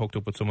ever hooked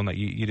up with someone that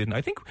you didn't.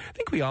 I think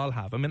we all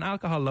have. I mean,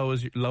 alcohol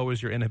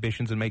lowers your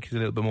inhibitions and makes it a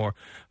little bit more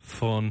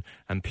fun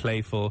and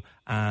playful.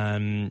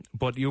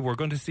 But we're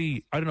going to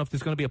see, I don't know if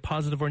there's going to be a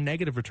positive or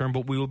negative return,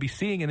 but we will be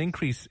seeing an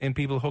increase in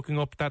people hooking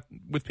up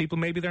with people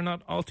maybe they're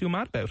not all too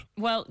mad about.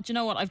 Well, do you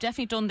know what? I've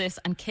definitely done this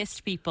and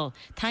kissed people.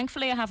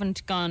 Thankfully, I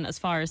haven't gone as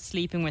far as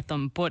sleeping with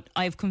them, but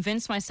I've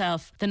convinced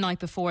myself the night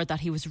before that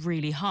he was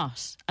really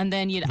hot. And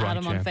then you'd add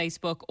him on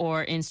Facebook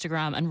or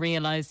Instagram and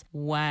realise,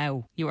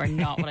 wow, you are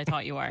not what I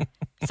thought you are.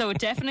 So it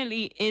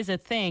definitely is a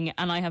thing,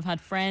 and I have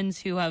had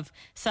friends who have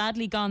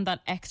sadly gone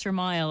that extra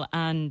mile,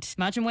 and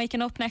imagine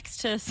waking up next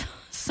to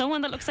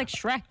someone that looks like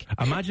Shrek.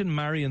 Imagine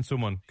marrying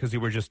someone because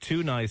you were just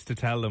too nice to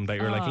tell them that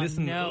you were like,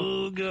 listen,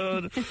 oh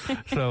God.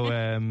 So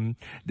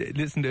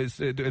listen,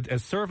 a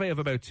survey of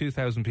about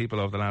 2,000 people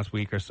over the last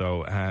week or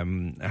so,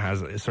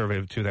 has a survey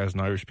of 2,000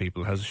 Irish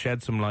people, has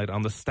shed some light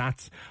on the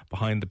stats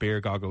behind the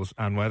beer goggles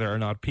and whether or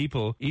not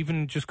people,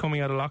 even just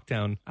coming out of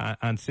lockdown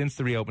and since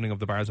the reopening of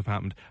the bars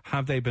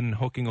have they been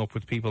hooking up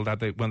with people that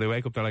when they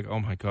wake up they're like,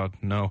 oh my God,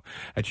 no.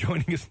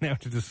 Joining us now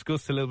to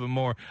discuss a little bit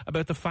more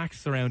about the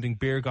facts surrounding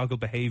beer goggle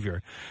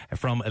behaviour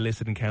from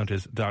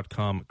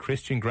illicitencounters.com,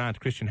 Christian Grant.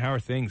 Christian, how are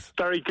things?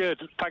 Very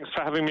good. Thanks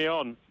for having me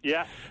on.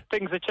 Yeah,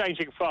 things are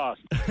changing fast.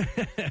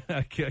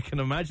 I can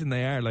imagine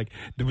they are. Like,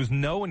 there was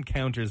no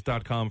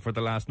encounters.com for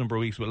the last number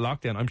of weeks with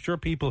lockdown. I'm sure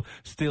people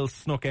still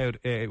snuck out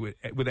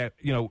without,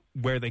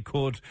 where they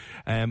could.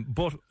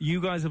 But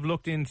you guys have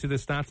looked into the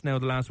stats now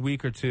the last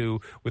week or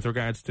two with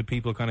regards to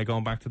people kind of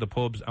going back to the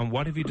pubs. And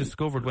what have you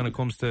discovered when it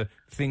comes to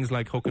things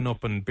like hooking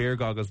up and beer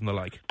goggles and the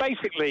like?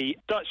 Basically,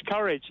 Dutch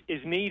courage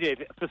is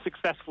needed for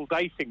successful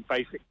dating,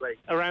 basically.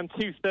 Around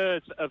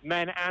 2/3 of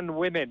men and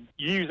women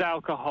use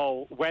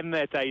alcohol when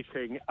they're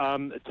dating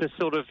to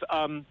sort of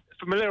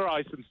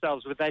familiarise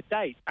themselves with their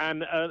date,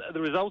 and the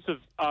result of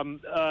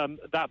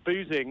that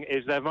boozing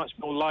is they're much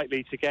more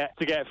likely to get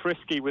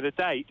frisky with a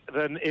date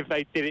than if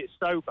they did it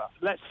sober.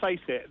 Let's face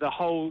it, the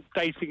whole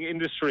dating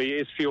industry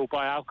is fueled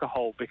by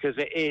alcohol because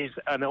it is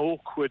an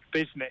awkward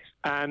business.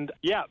 And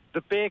yeah,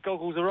 the beer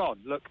goggles are on.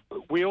 Look,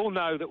 we all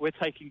know that we're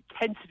taking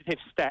tentative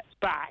steps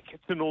back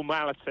to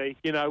normality.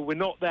 We're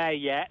not there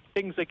yet.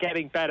 Things are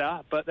getting better,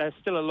 but there's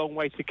still a long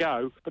way to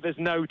go. But there's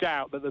no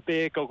doubt that the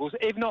beer goggles,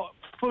 if not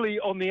fully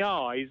on the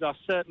eyes, are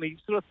certainly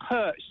sort of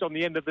perched on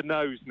the end of the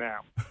nose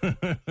now. Do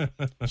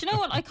you know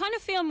what? I kind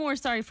of feel more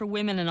sorry for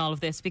women in all of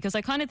this, because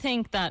I kind of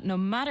think that no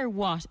matter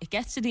what, it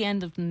gets to the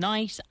end of the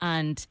night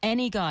and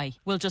any guy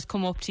will just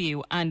come up to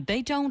you and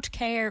they don't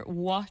care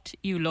what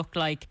you look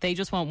like. They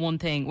just want one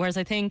thing. Whereas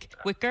I think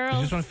with girls,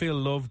 they just want to feel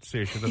loved,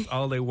 Saoirse. That's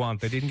all they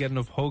want. They didn't get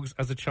enough hugs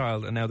as a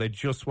child and now they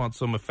just want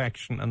some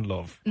affection and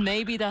love.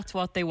 Maybe that's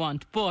what they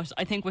want. But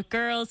I think with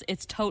girls,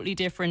 it's totally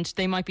different.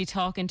 They might be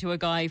talking to a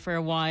guy for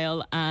a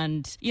while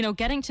and, you know,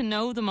 getting to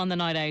know them on the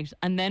night out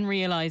and then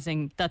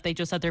realising that they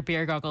just had their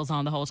beer goggles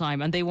on the whole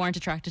time and they weren't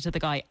attracted to the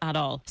guy at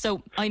all.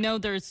 So I know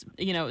there's,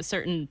 you know, a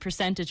certain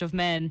percentage of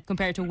men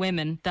compared to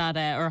women that,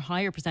 or a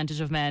higher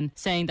percentage of men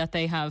saying that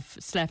they have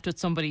slept with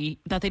somebody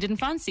that they didn't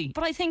fancy.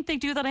 But I think they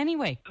do that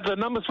anyway. The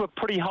numbers were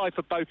pretty high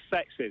for both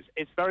sexes.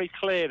 It's very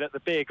clear that the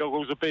beer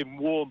goggles have been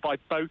worn by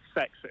both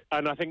sexes.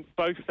 And I think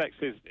both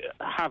sexes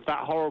have that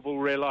horrible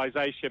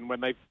realisation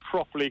when they've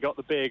properly got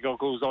the beer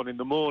goggles on in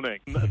the morning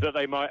that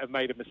they might have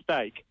made a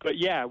mistake. But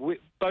yeah,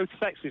 both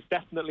sexes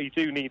definitely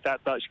do need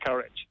that Dutch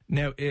courage.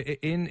 Now,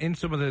 in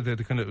some of the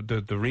kind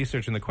of the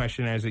research and the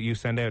questionnaires that you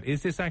send out,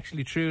 is this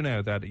actually true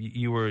now that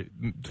you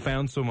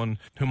found someone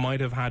who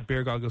might have had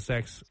beer goggle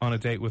sex on a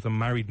date with a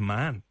married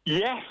man?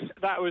 Yes,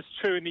 that was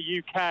true in the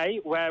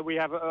UK, where we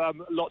have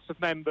lots of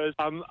members.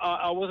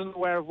 I wasn't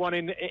aware of one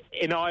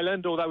in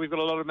Ireland, although we've got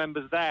a lot of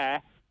members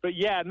there. But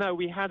yeah, no,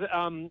 we had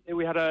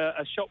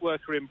a shop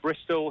worker in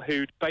Bristol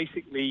who'd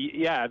basically,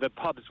 the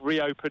pubs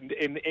reopened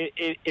in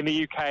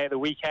the UK at the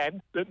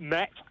weekend, that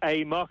met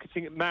a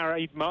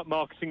married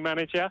marketing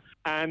manager,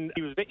 and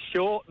he was a bit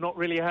short, not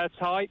really her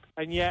type,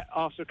 and yet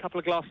after a couple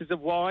of glasses of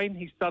wine,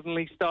 he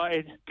suddenly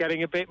started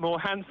getting a bit more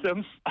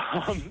handsome.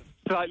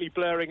 Slightly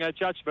blurring her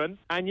judgment,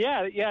 and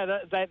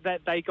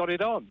they got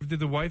it on. Did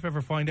the wife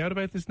ever find out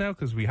about this now?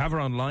 Because we have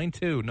her online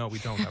too. No, we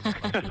don't have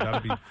her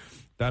online too.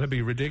 That'd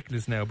be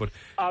ridiculous now. But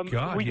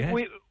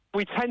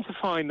we tend to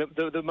find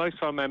that most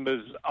of our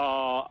members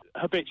are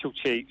habitual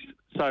cheats,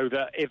 so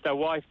that if their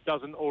wife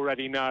doesn't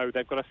already know,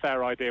 they've got a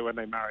fair idea when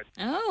they married.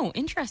 Oh,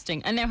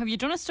 interesting. And now, have you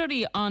done a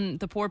study on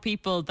the poor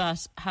people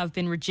that have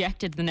been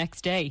rejected the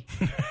next day?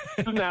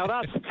 Now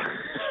that's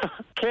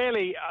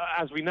clearly,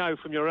 as we know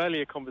from your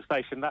earlier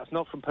conversation, that's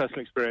not from personal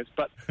experience.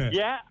 But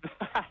yeah,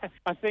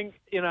 I think,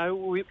 you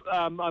know,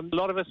 a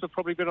lot of us have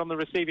probably been on the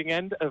receiving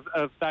end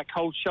of that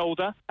cold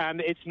shoulder,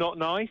 and it's not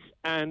nice.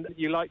 And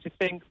you like to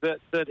think that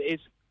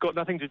it's got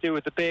nothing to do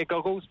with the beer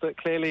goggles, but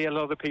clearly a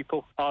lot of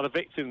people are the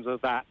victims of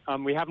that.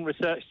 We haven't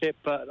researched it,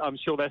 but I'm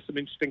sure there's some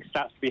interesting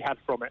stats to be had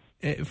from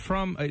it.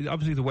 From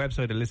obviously the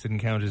website Illicit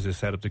Encounters is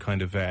set up to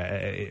kind of,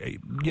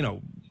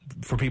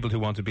 for people who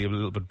want to be a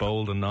little bit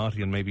bold and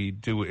naughty and maybe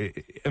do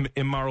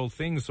immoral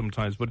things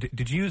sometimes. But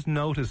did you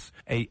notice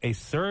a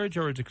surge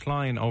or a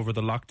decline over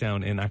the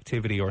lockdown in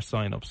activity or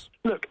sign-ups?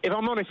 Look, if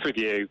I'm honest with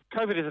you,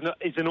 COVID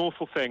is an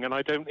awful thing, and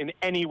I don't in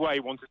any way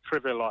want to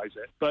trivialise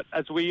it. But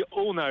as we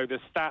all know, the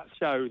stats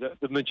show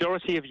that the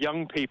majority of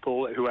young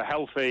people who are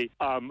healthy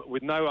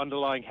with no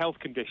underlying health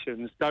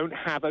conditions don't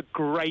have a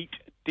great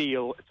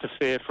deal to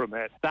fear from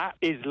it. That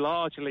is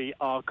largely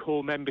our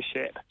core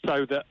membership,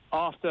 so that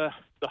after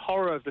the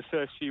horror of the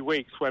first few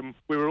weeks when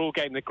we were all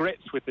getting the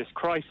grips with this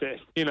crisis,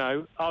 you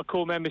know, our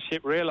core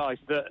membership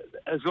realised that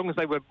as long as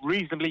they were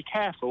reasonably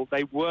careful,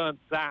 they weren't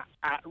that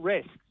at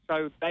risk.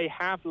 So they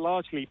have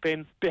largely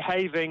been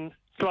behaving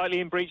slightly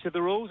in breach of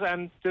the rules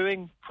and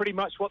doing pretty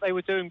much what they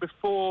were doing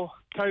before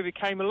COVID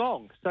came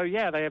along. So,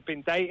 yeah, they have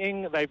been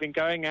dating, they've been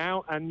going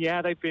out, and,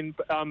 yeah, they've been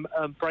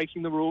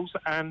breaking the rules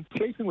and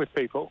sleeping with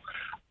people.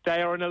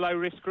 They are in a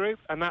low-risk group,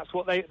 and that's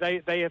what they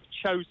have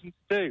chosen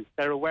to do.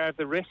 They're aware of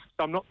the risks.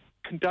 I'm not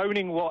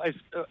condoning what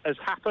has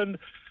happened,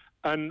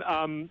 and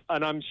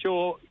I'm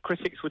sure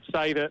critics would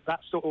say that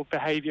sort of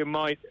behaviour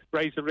might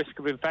raise the risk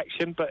of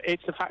infection, but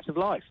it's a fact of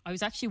life. I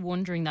was actually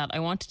wondering that. I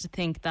wanted to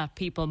think that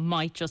people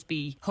might just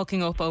be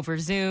hooking up over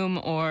Zoom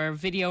or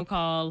video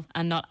call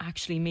and not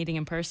actually meeting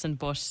in person,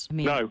 but I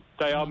mean, no,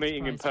 they are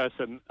meeting in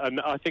person, and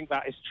I think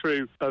that is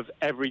true of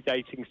every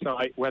dating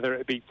site, whether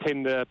it be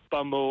Tinder,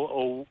 Bumble,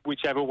 or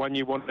whichever one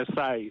you want to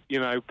say.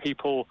 You know,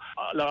 people,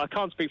 I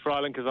can't speak for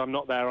Ireland because I'm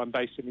not there, I'm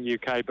based in the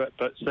UK, but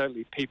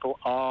certainly people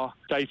are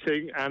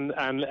dating and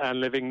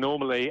living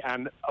normally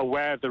and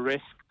aware of the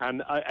risk.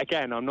 And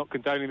again, I'm not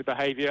condoning the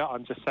behaviour,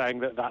 I'm just saying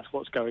that that's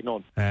what's going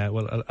on.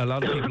 Well, a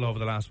lot of people over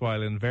the last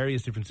while in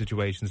various different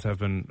situations have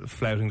been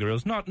flouting the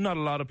rules. Not a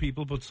lot of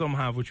people, but some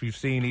have, which we've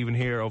seen even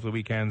here over the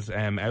weekends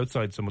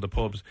outside some of the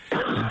pubs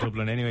in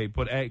Dublin anyway.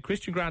 But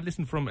Christian Grant,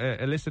 listen, from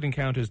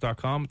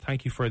illicitencounters.com,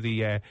 thank you for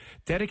the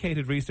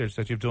dedicated research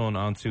that you've done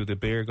onto the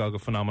beer goggle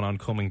phenomenon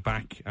coming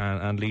back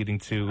and leading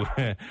to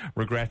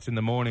regrets in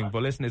the morning.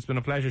 But listen, it's been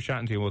a pleasure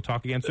chatting to you. We'll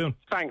talk again soon.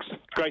 Thanks.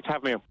 Great to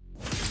have me on.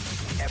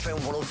 FM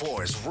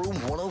 104's Room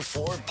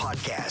 104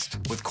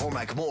 podcast with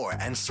Cormac Moore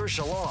and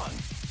Saoirse Long.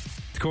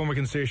 It's Cormac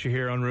and Saoirse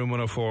here on Room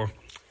 104,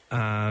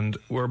 and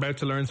we're about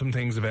to learn some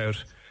things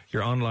about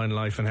your online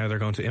life and how they're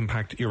going to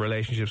impact your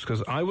relationships,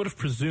 because I would have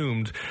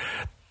presumed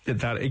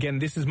that, again,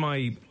 this is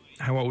my,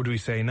 what would we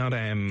say, not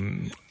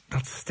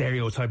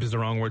stereotype is the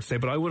wrong word to say,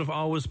 but I would have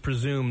always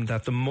presumed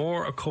that the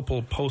more a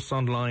couple posts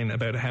online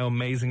about how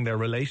amazing their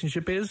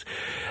relationship is,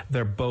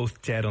 they're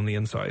both dead on the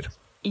inside.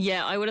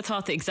 Yeah, I would have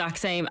thought the exact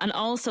same. And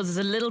also there's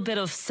a little bit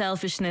of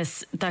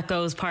selfishness that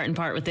goes part and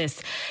part with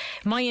this.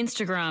 My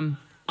Instagram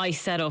I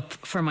set up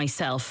for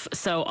myself.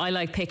 So I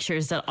like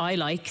pictures that I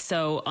like.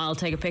 So I'll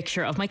take a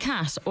picture of my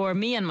cat, or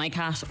me and my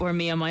cat, or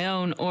me on my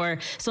own, or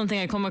something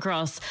I come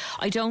across.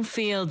 I don't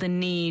feel the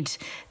need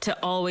to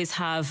always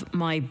have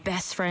my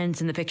best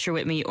friends in the picture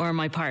with me or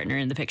my partner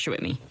in the picture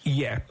with me.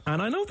 Yeah,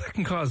 and I know that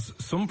can cause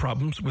some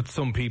problems with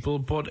some people,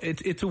 but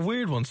it's a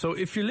weird one. So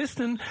if you're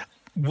listening,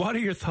 what are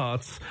your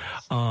thoughts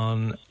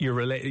on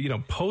your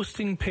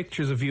posting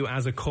pictures of you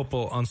as a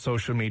couple on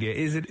social media?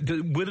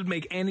 Would it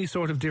make any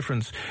sort of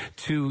difference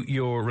to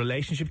your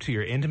relationship, to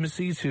your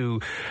intimacy, to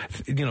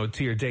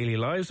your daily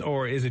lives,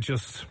 or is it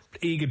just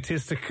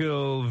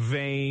egotistical,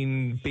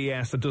 vain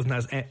BS that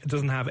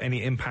doesn't have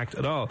any impact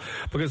at all?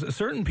 Because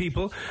certain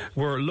people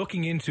were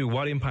looking into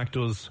what impact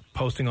does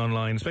posting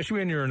online, especially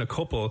when you're in a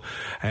couple.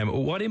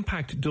 What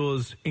impact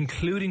does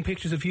including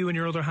pictures of you and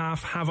your other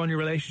half have on your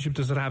relationship?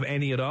 Does it have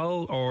any at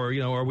all? Or,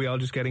 are we all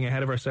just getting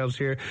ahead of ourselves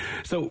here?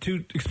 So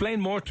to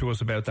explain more to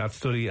us about that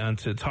study and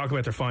to talk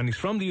about their findings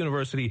from the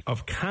University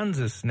of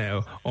Kansas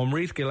now,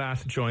 Omrit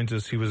Gilat joins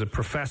us. He was a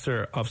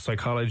professor of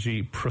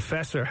psychology.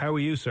 Professor, how are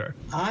you, sir?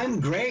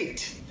 I'm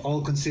great, all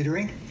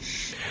considering.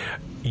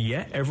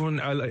 Yeah,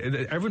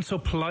 everyone's so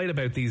polite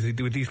about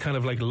these kind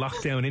of like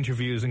lockdown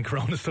interviews and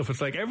corona stuff.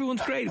 It's like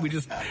everyone's great. We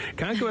just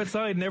can't go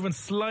outside, and everyone's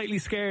slightly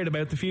scared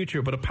about the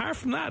future. But apart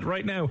from that,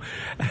 right now,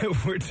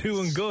 we're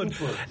doing good.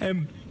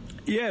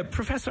 Yeah,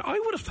 Professor, I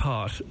would have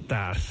thought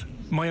that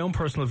my own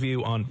personal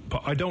view on...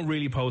 I don't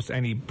really post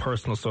any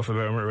personal stuff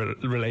about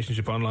my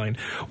relationship online.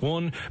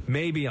 One,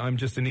 maybe I'm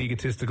just an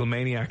egotistical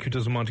maniac who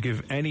doesn't want to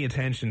give any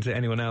attention to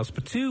anyone else.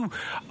 But two,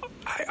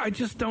 I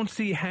just don't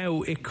see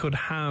how it could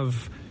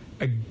have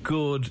a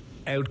good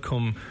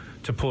outcome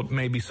to put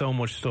maybe so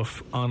much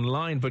stuff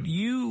online. But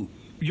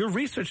your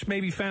research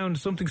maybe found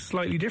something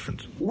slightly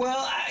different.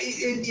 Well,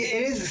 it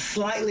is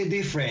slightly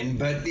different,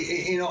 but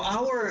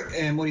our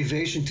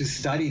motivation to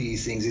study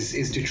these things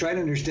is to try to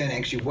understand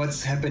actually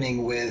what's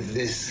happening with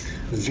this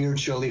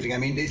virtual living. I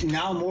mean,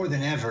 now more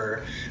than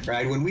ever,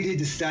 right? When we did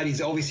the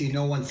studies, obviously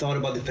no one thought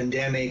about the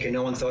pandemic and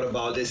no one thought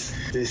about this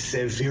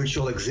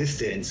virtual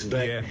existence.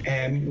 But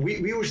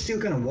we were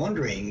still kind of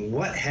wondering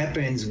what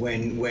happens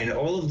when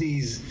all of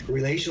these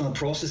relational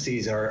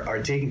processes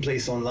are taking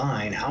place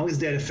online. How is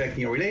that affecting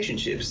your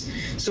relationship?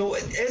 So,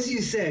 as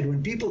you said,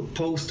 when people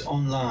post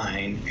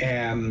online,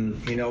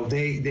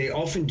 they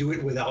often do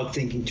it without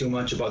thinking too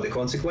much about the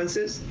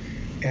consequences.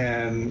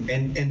 And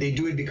they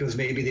do it because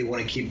maybe they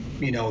want to keep,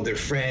 their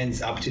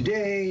friends up to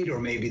date, or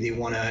maybe they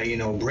want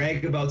to,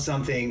 brag about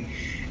something.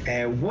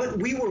 What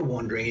we were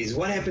wondering is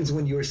what happens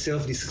when you're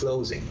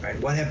self-disclosing, right?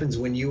 What happens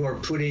when you're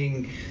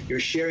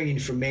sharing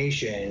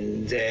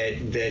information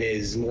that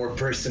is more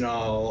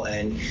personal,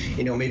 and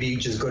maybe you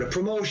just got a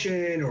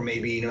promotion, or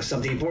maybe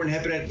something important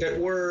happened at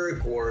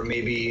work, or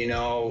maybe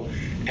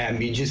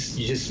you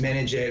just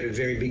manage a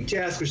very big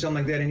task or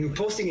something like that, and you're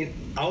posting it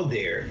out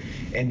there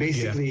and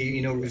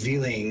basically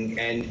revealing,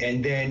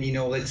 and then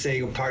let's say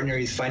your partner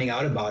is finding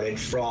out about it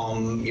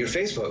from your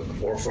Facebook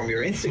or from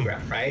your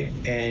Instagram, right?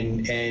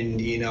 And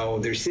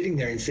they're sitting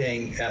there and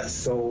saying,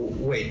 so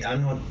wait,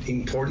 I'm not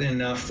important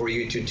enough for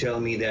you to tell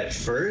me that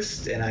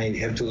first, and I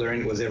have to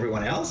learn it was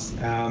everyone else.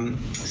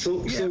 So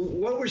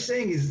what we're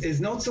saying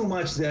is not so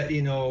much that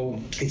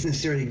it's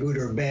necessarily good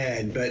or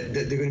bad, but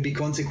that there are going to be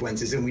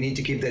consequences, and we need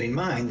to keep that in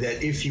mind.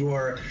 That if you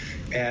are,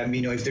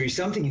 if there is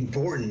something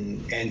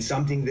important and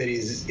something that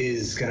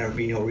is kind of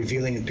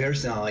revealing and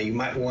personal, you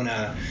might want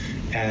to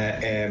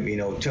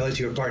tell it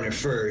to your partner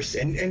first.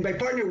 And by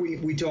partner,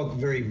 we talk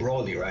very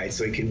broadly, right?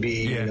 So it can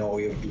be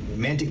your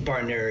romantic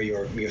partner,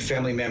 your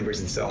family members,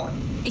 and so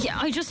on. Yeah,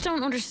 I just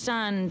don't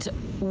understand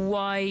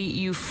why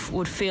you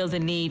would feel the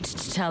need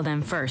to tell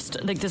them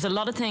first. Like, there's a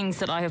lot of things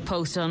that I have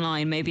posted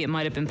online. Maybe it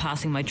might have been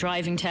passing my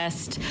driving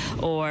test,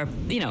 or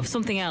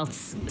something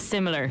else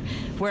similar,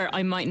 where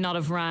I might not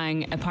have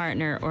rang a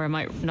partner, or I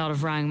might not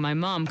have rang my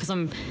mom, because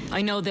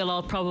I know they'll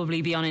all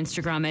probably be on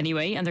Instagram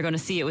anyway, and they're going to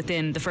see it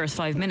within the first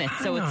 5 minutes.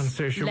 So Hang on, it's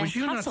Saoirse, would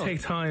you hassle. not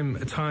take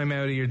time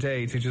out of your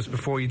day to just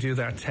before you do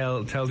that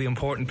tell the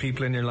important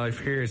people in your life,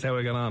 here's how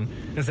I got on,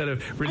 instead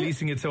of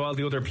releasing it to all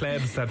the other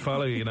plebs that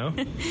follow you? Not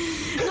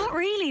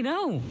really,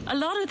 no. A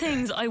lot of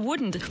things I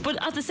wouldn't,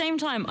 but at the same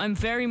time, I'm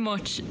very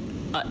much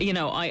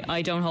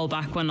I don't hold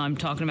back when I'm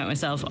talking about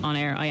myself on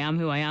air. I am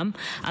who I am,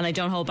 and I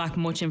don't hold back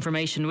much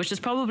information, which is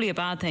probably a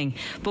bad thing.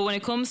 But when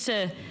it comes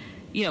to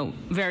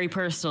very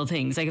personal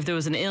things, like if there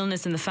was an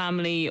illness in the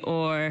family,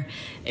 or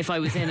if I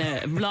was in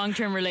a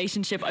long-term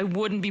relationship, I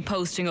wouldn't be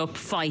posting up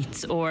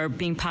fights or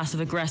being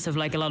passive-aggressive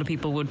like a lot of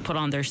people would put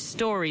on their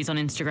stories on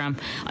Instagram.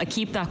 I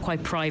keep that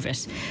quite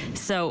private.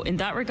 So in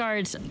that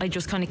regard, I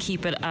just kind of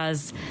keep it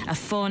as a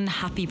fun,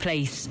 happy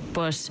place.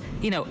 But,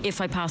 if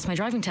I pass my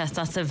driving test,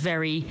 that's a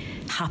very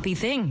happy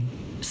thing.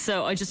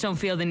 So I just don't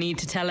feel the need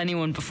to tell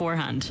anyone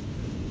beforehand.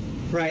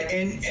 Right,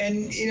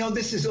 and you know,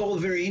 this is all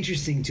very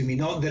interesting to me.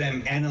 Not that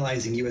I'm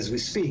analyzing you as we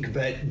speak,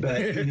 but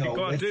you know,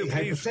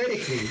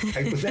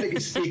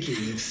 hypothetically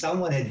speaking, if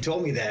someone had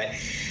told me that,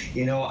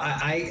 you know,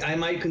 I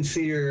might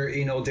consider,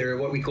 you know, they're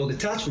what we call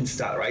attachment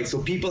style, right?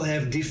 So people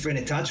have different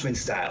attachment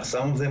styles.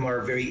 Some of them are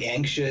very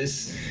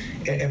anxious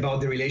about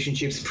the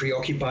relationships,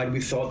 preoccupied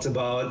with thoughts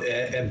about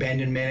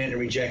abandonment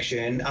and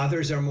rejection.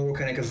 Others are more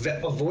kind of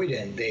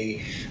avoidant.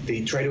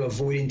 They try to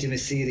avoid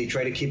intimacy. They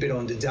try to keep it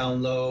on the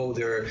down low.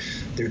 They're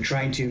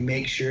trying to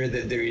make sure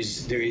that there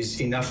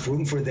is enough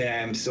room for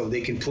them so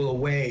they can pull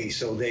away.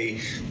 So they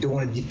don't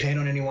want to depend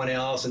on anyone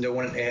else and don't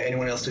want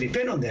anyone else to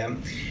depend on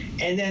them.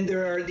 And then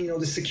there are, you know,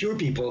 the secure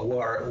people who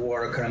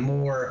are kind of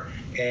more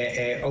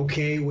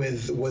okay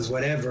with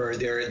whatever.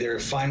 They're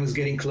fine with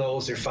getting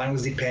close. They're fine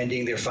with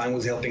depending. They're fine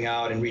with helping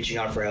out and reaching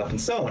out for help and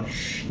so on.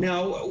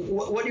 Now,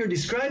 what you're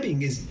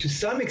describing is to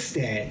some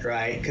extent,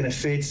 right, kind of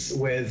fits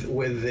with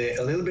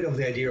a little bit of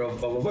the idea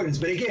of avoidance.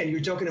 But again, you're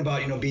talking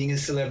about, you know, being a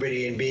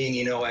celebrity and being,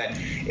 you know,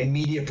 a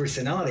media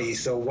personality.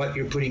 So what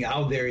you're putting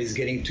out there is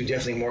getting to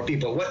definitely more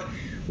people. What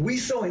we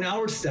saw in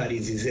our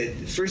studies is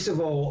that, first of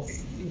all,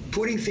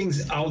 putting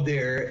things out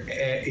there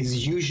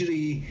is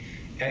usually,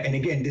 and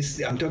again,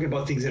 this I'm talking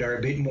about things that are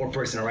a bit more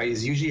personal, right?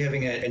 Is usually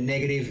having a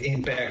negative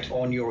impact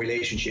on your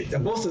relationship,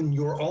 both on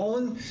your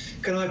own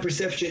kind of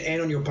perception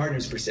and on your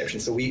partner's perception.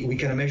 So we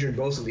kind of measured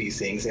both of these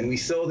things, and we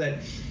saw that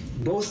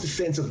both the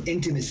sense of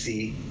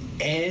intimacy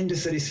and the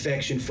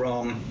satisfaction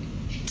from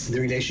the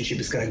relationship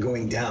is kind of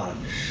going down.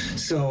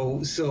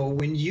 So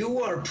when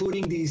you are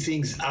putting these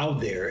things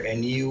out there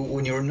and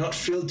when you're not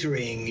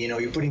filtering, you know,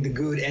 you're putting the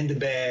good and the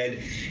bad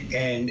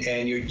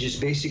and you're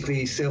just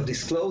basically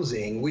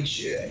self-disclosing,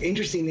 which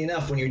interestingly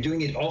enough, when you're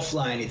doing it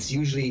offline, it's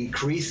usually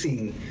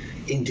increasing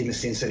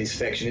intimacy and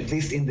satisfaction, at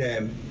least in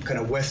the kind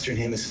of Western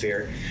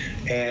hemisphere.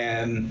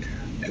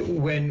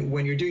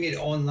 When you're doing it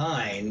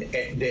online,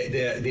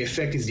 the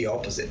effect is the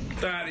opposite.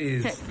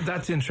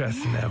 That's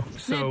interesting now.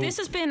 So this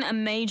has been a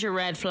major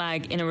red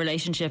flag in a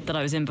relationship that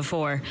I was in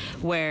before,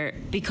 where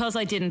because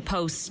I didn't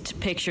post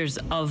pictures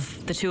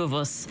of the two of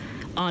us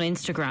on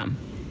Instagram,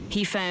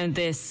 he found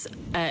this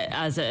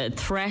as a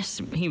threat.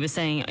 He was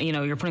saying, you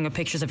know, you're putting up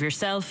pictures of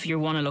yourself, you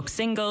want to look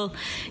single,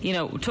 you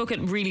know, took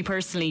it really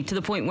personally to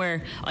the point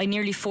where I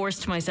nearly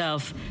forced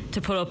myself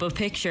to put up a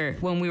picture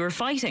when we were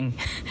fighting.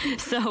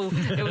 So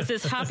it was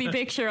this happy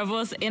picture of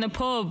us in a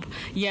pub.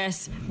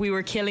 Yes, we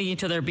were killing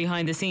each other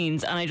behind the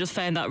scenes, and I just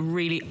found that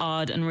really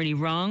odd and really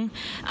wrong,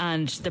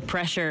 and the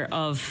pressure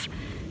of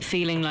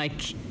feeling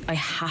like I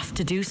have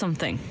to do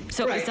something.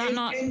 So right. Is that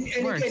not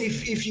worse? Again,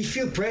 if you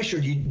feel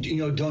pressured, you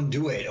know, don't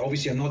do it.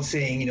 Obviously, I'm not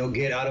saying, you know,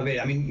 get out of it.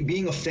 I mean,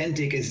 being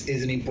authentic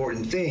is an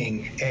important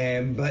thing,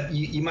 but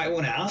you might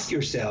want to ask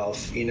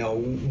yourself, you know,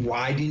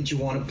 why didn't you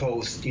want to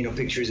post, you know,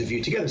 pictures of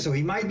you together? So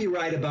he might be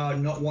right about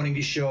not wanting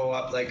to show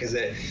up like as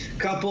a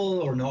couple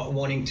or not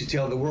wanting to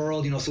tell the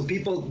world, you know, so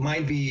people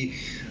might be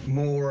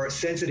more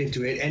sensitive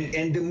to it,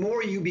 and the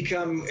more you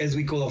become, as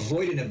we call,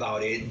 avoidant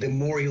about it, the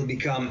more you'll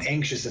become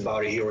anxious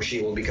about it. He or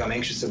she will become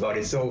anxious about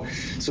it. So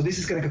this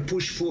is kind of a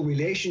push-pull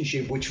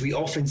relationship, which we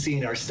often see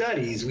in our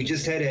studies. We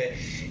just had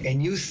a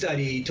new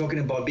study talking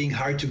about being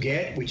hard to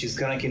get, which is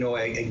kind of, you know,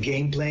 a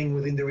game playing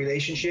within the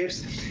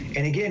relationships.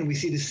 And again, we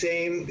see the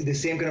same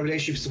kind of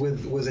relationships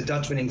with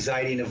attachment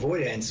anxiety and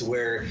avoidance,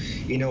 where,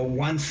 you know,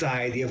 one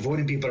side, the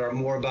avoidant people are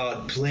more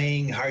about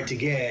playing hard to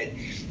get,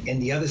 and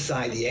the other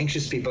side, the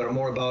anxious people, are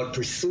more about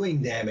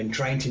pursuing them and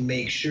trying to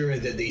make sure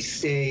that they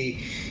stay,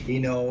 you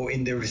know,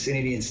 in their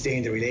vicinity and stay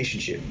in the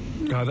relationship.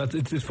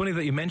 It's funny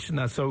that you mentioned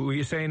that. So what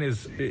you're saying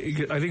is,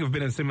 I think I've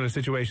been in similar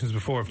situations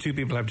before. If two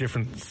people have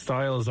different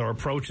styles or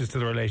approaches to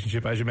the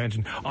relationship, as you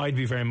mentioned, I'd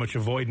be very much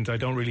avoidant. I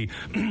don't really,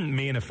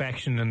 me and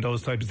affection and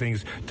those types of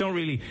things don't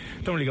really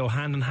go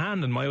hand in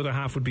hand, and my other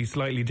half would be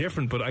slightly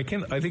different. But I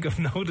think I've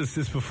noticed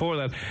this before,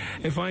 that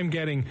if I'm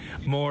getting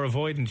more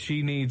avoidant,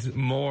 she needs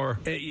more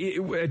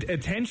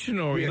attention,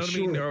 or you know what I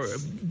mean, or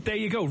there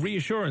you go,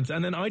 reassurance,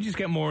 and then I just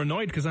get more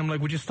annoyed because I'm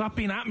like, would you stop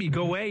being at me,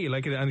 go away,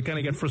 like, and kind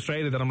of get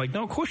frustrated that I'm like,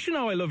 no, of course you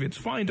know I love you, it's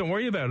fine, don't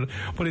worry about it.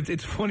 But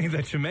it's funny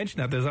that you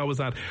mentioned that. There's always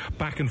that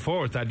back and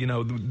forth, that, you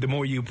know, the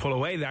more you pull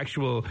away,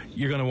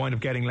 you're going to wind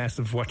up getting less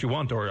of what you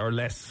want, or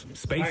less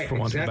space, right, for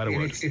want of a better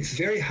word. It's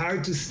very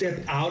hard to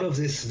step out of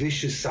this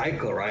vicious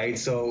cycle, right?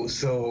 So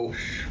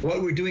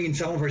what we're doing in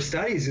some of our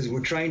studies is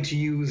we're trying to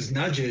use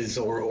nudges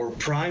or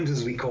primes,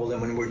 as we call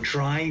them, and we're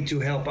trying to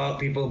help out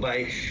people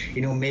by,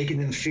 you know, making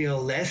them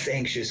feel less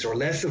anxious or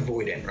less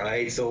avoidant,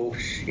 right? So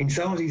in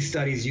some of these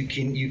studies, you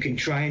can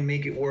try and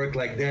make it work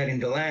like that in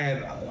the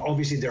lab.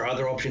 Obviously, there are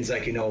other options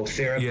like, you know,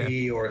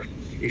 therapy, or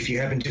if you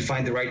happen to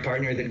find the right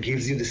partner that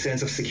gives you the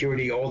sense of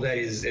security, all that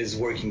is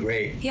working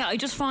great. Yeah, I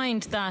just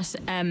find that,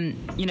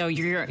 you know,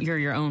 you're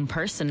your own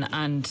person,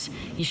 and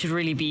you should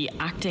really be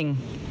acting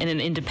in an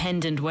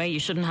independent way. You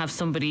shouldn't have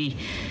somebody,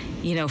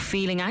 you know,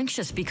 feeling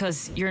anxious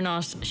because you're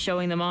not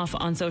showing them off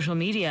on social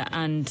media,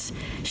 and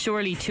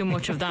surely too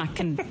much of that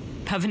can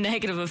have a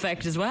negative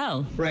effect as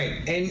well. Right,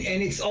 and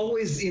it's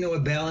always, a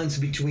balance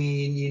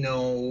between,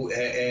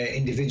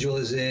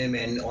 individualism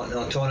and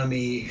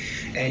autonomy,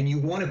 and you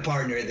want a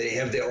partner that they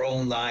have their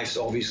own lives,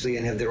 obviously,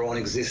 and have their own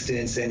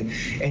existence,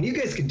 and you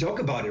guys can talk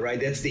about it, right?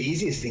 That's the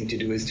easiest thing to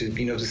do, is to,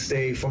 to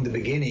stay from the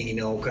beginning,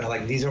 kind of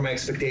like, these are my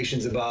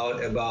expectations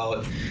about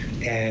our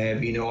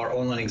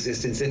online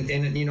existence,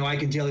 and I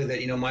can tell you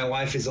that, my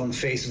wife is on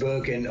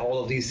Facebook and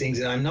all of these things,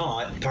 and I'm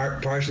not,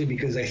 partially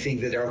because I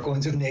think that there are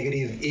kinds of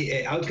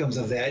negative outcomes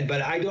of that,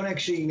 but I don't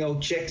actually,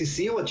 check to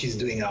see what she's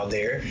doing out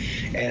there,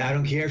 and I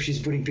don't care if she's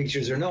putting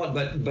pictures or not,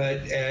 but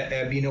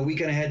we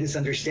kind of had this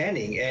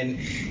understanding, and,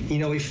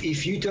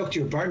 if you talk to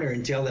your partner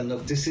and tell them,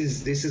 look, this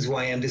is who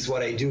I am, this is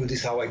what I do, this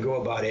is how I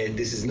go about it,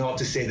 this is not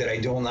to say that I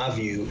don't love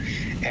you,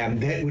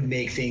 that would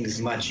make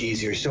things much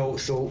easier.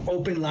 So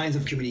open lines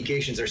of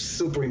communications are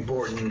super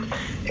important.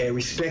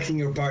 Respecting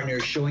your partner,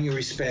 showing your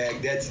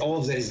respect, all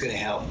of that is going to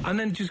help. And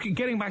then just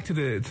getting back to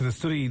the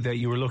study that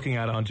you were looking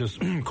at on just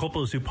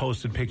couples who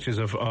posted pictures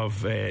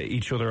of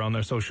each other on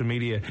their social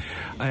media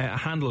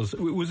handles,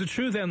 was it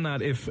true then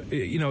that if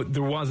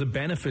there was a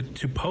benefit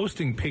to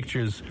posting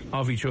pictures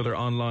of each other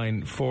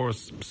online for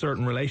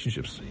certain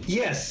relationships?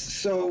 Yes.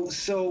 So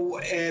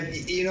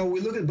we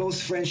look at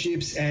both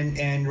friendships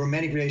and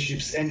romantic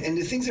relationships, and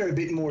the things that are a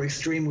bit more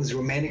extreme was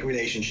romantic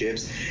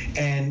relationships,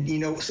 and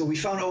so we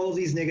found all of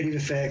these negative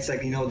effects,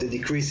 like the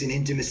decrease in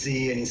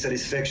intimacy and in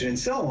satisfaction and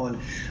so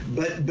on.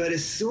 But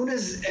as soon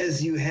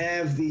as you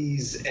have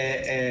these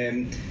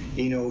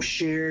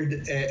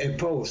shared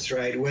posts,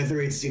 right?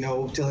 Whether it's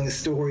telling a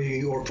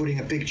story or putting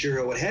a picture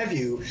or what have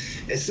you,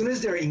 as soon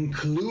as they're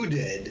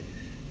included,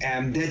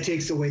 that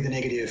takes away the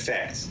negative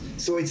effects.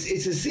 So it's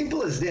as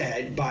simple as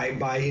that. By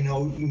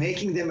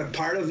making them a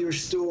part of your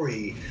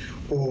story,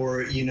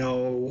 or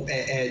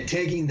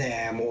tagging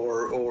them,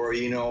 or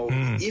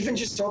even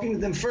just talking to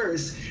them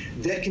first,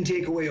 that can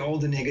take away all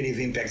the negative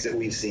impacts that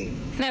we've seen.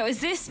 Now, is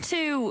this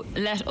to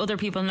let other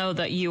people know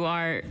that you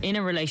are in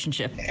a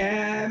relationship?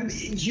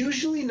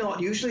 Usually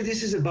not. Usually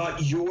this is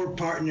about your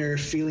partner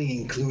feeling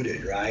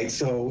included, right?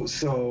 So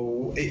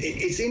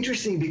it's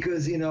interesting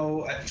because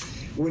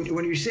when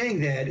you're saying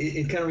that,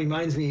 it kind of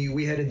reminds me,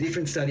 we had a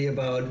different study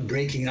about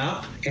breaking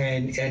up,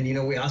 and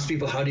we asked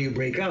people, how do you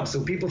break up?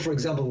 So people, for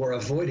example, who are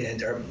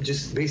avoidant are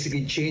just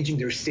basically changing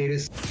their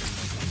status.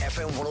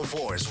 FM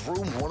 104's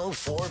Room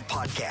 104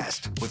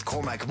 podcast with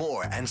Cormac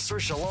Moore and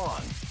Saoirse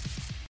Long.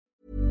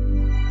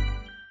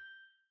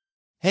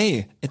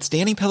 Hey, it's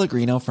Danny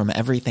Pellegrino from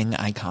Everything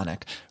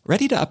Iconic.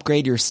 Ready to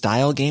upgrade your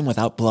style game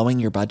without blowing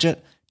your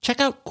budget? Check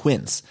out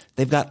Quince.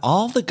 They've got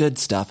all the good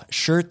stuff,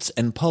 shirts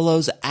and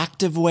polos,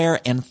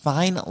 activewear, and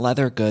fine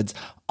leather goods,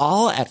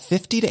 all at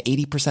 50 to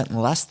 80%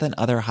 less than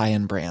other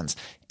high-end brands.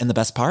 And the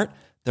best part?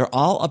 They're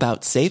all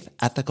about safe,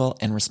 ethical,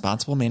 and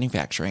responsible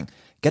manufacturing.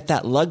 Get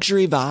that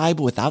luxury vibe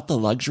without the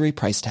luxury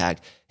price tag.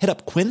 Hit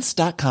up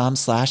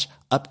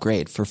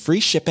quince.com/upgrade for free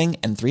shipping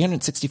and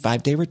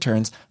 365-day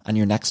returns on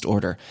your next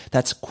order.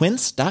 That's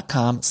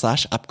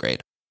quince.com/upgrade.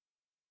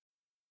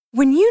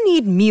 When you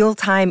need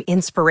mealtime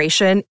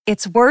inspiration,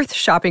 it's worth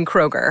shopping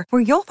Kroger,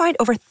 where you'll find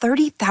over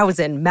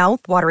 30,000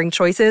 mouth-watering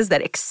choices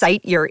that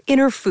excite your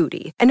inner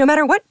foodie. And no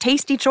matter what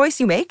tasty choice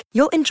you make,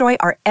 you'll enjoy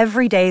our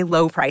everyday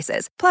low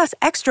prices, plus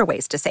extra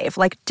ways to save,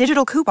 like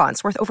digital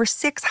coupons worth over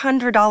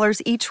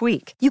 $600 each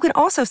week. You can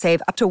also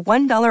save up to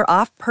 $1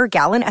 off per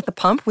gallon at the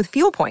pump with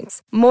fuel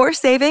points. More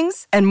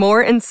savings and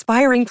more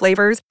inspiring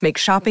flavors make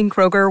shopping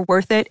Kroger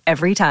worth it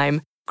every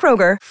time.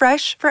 Kroger,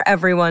 fresh for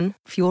everyone.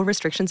 Fuel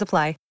restrictions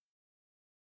apply.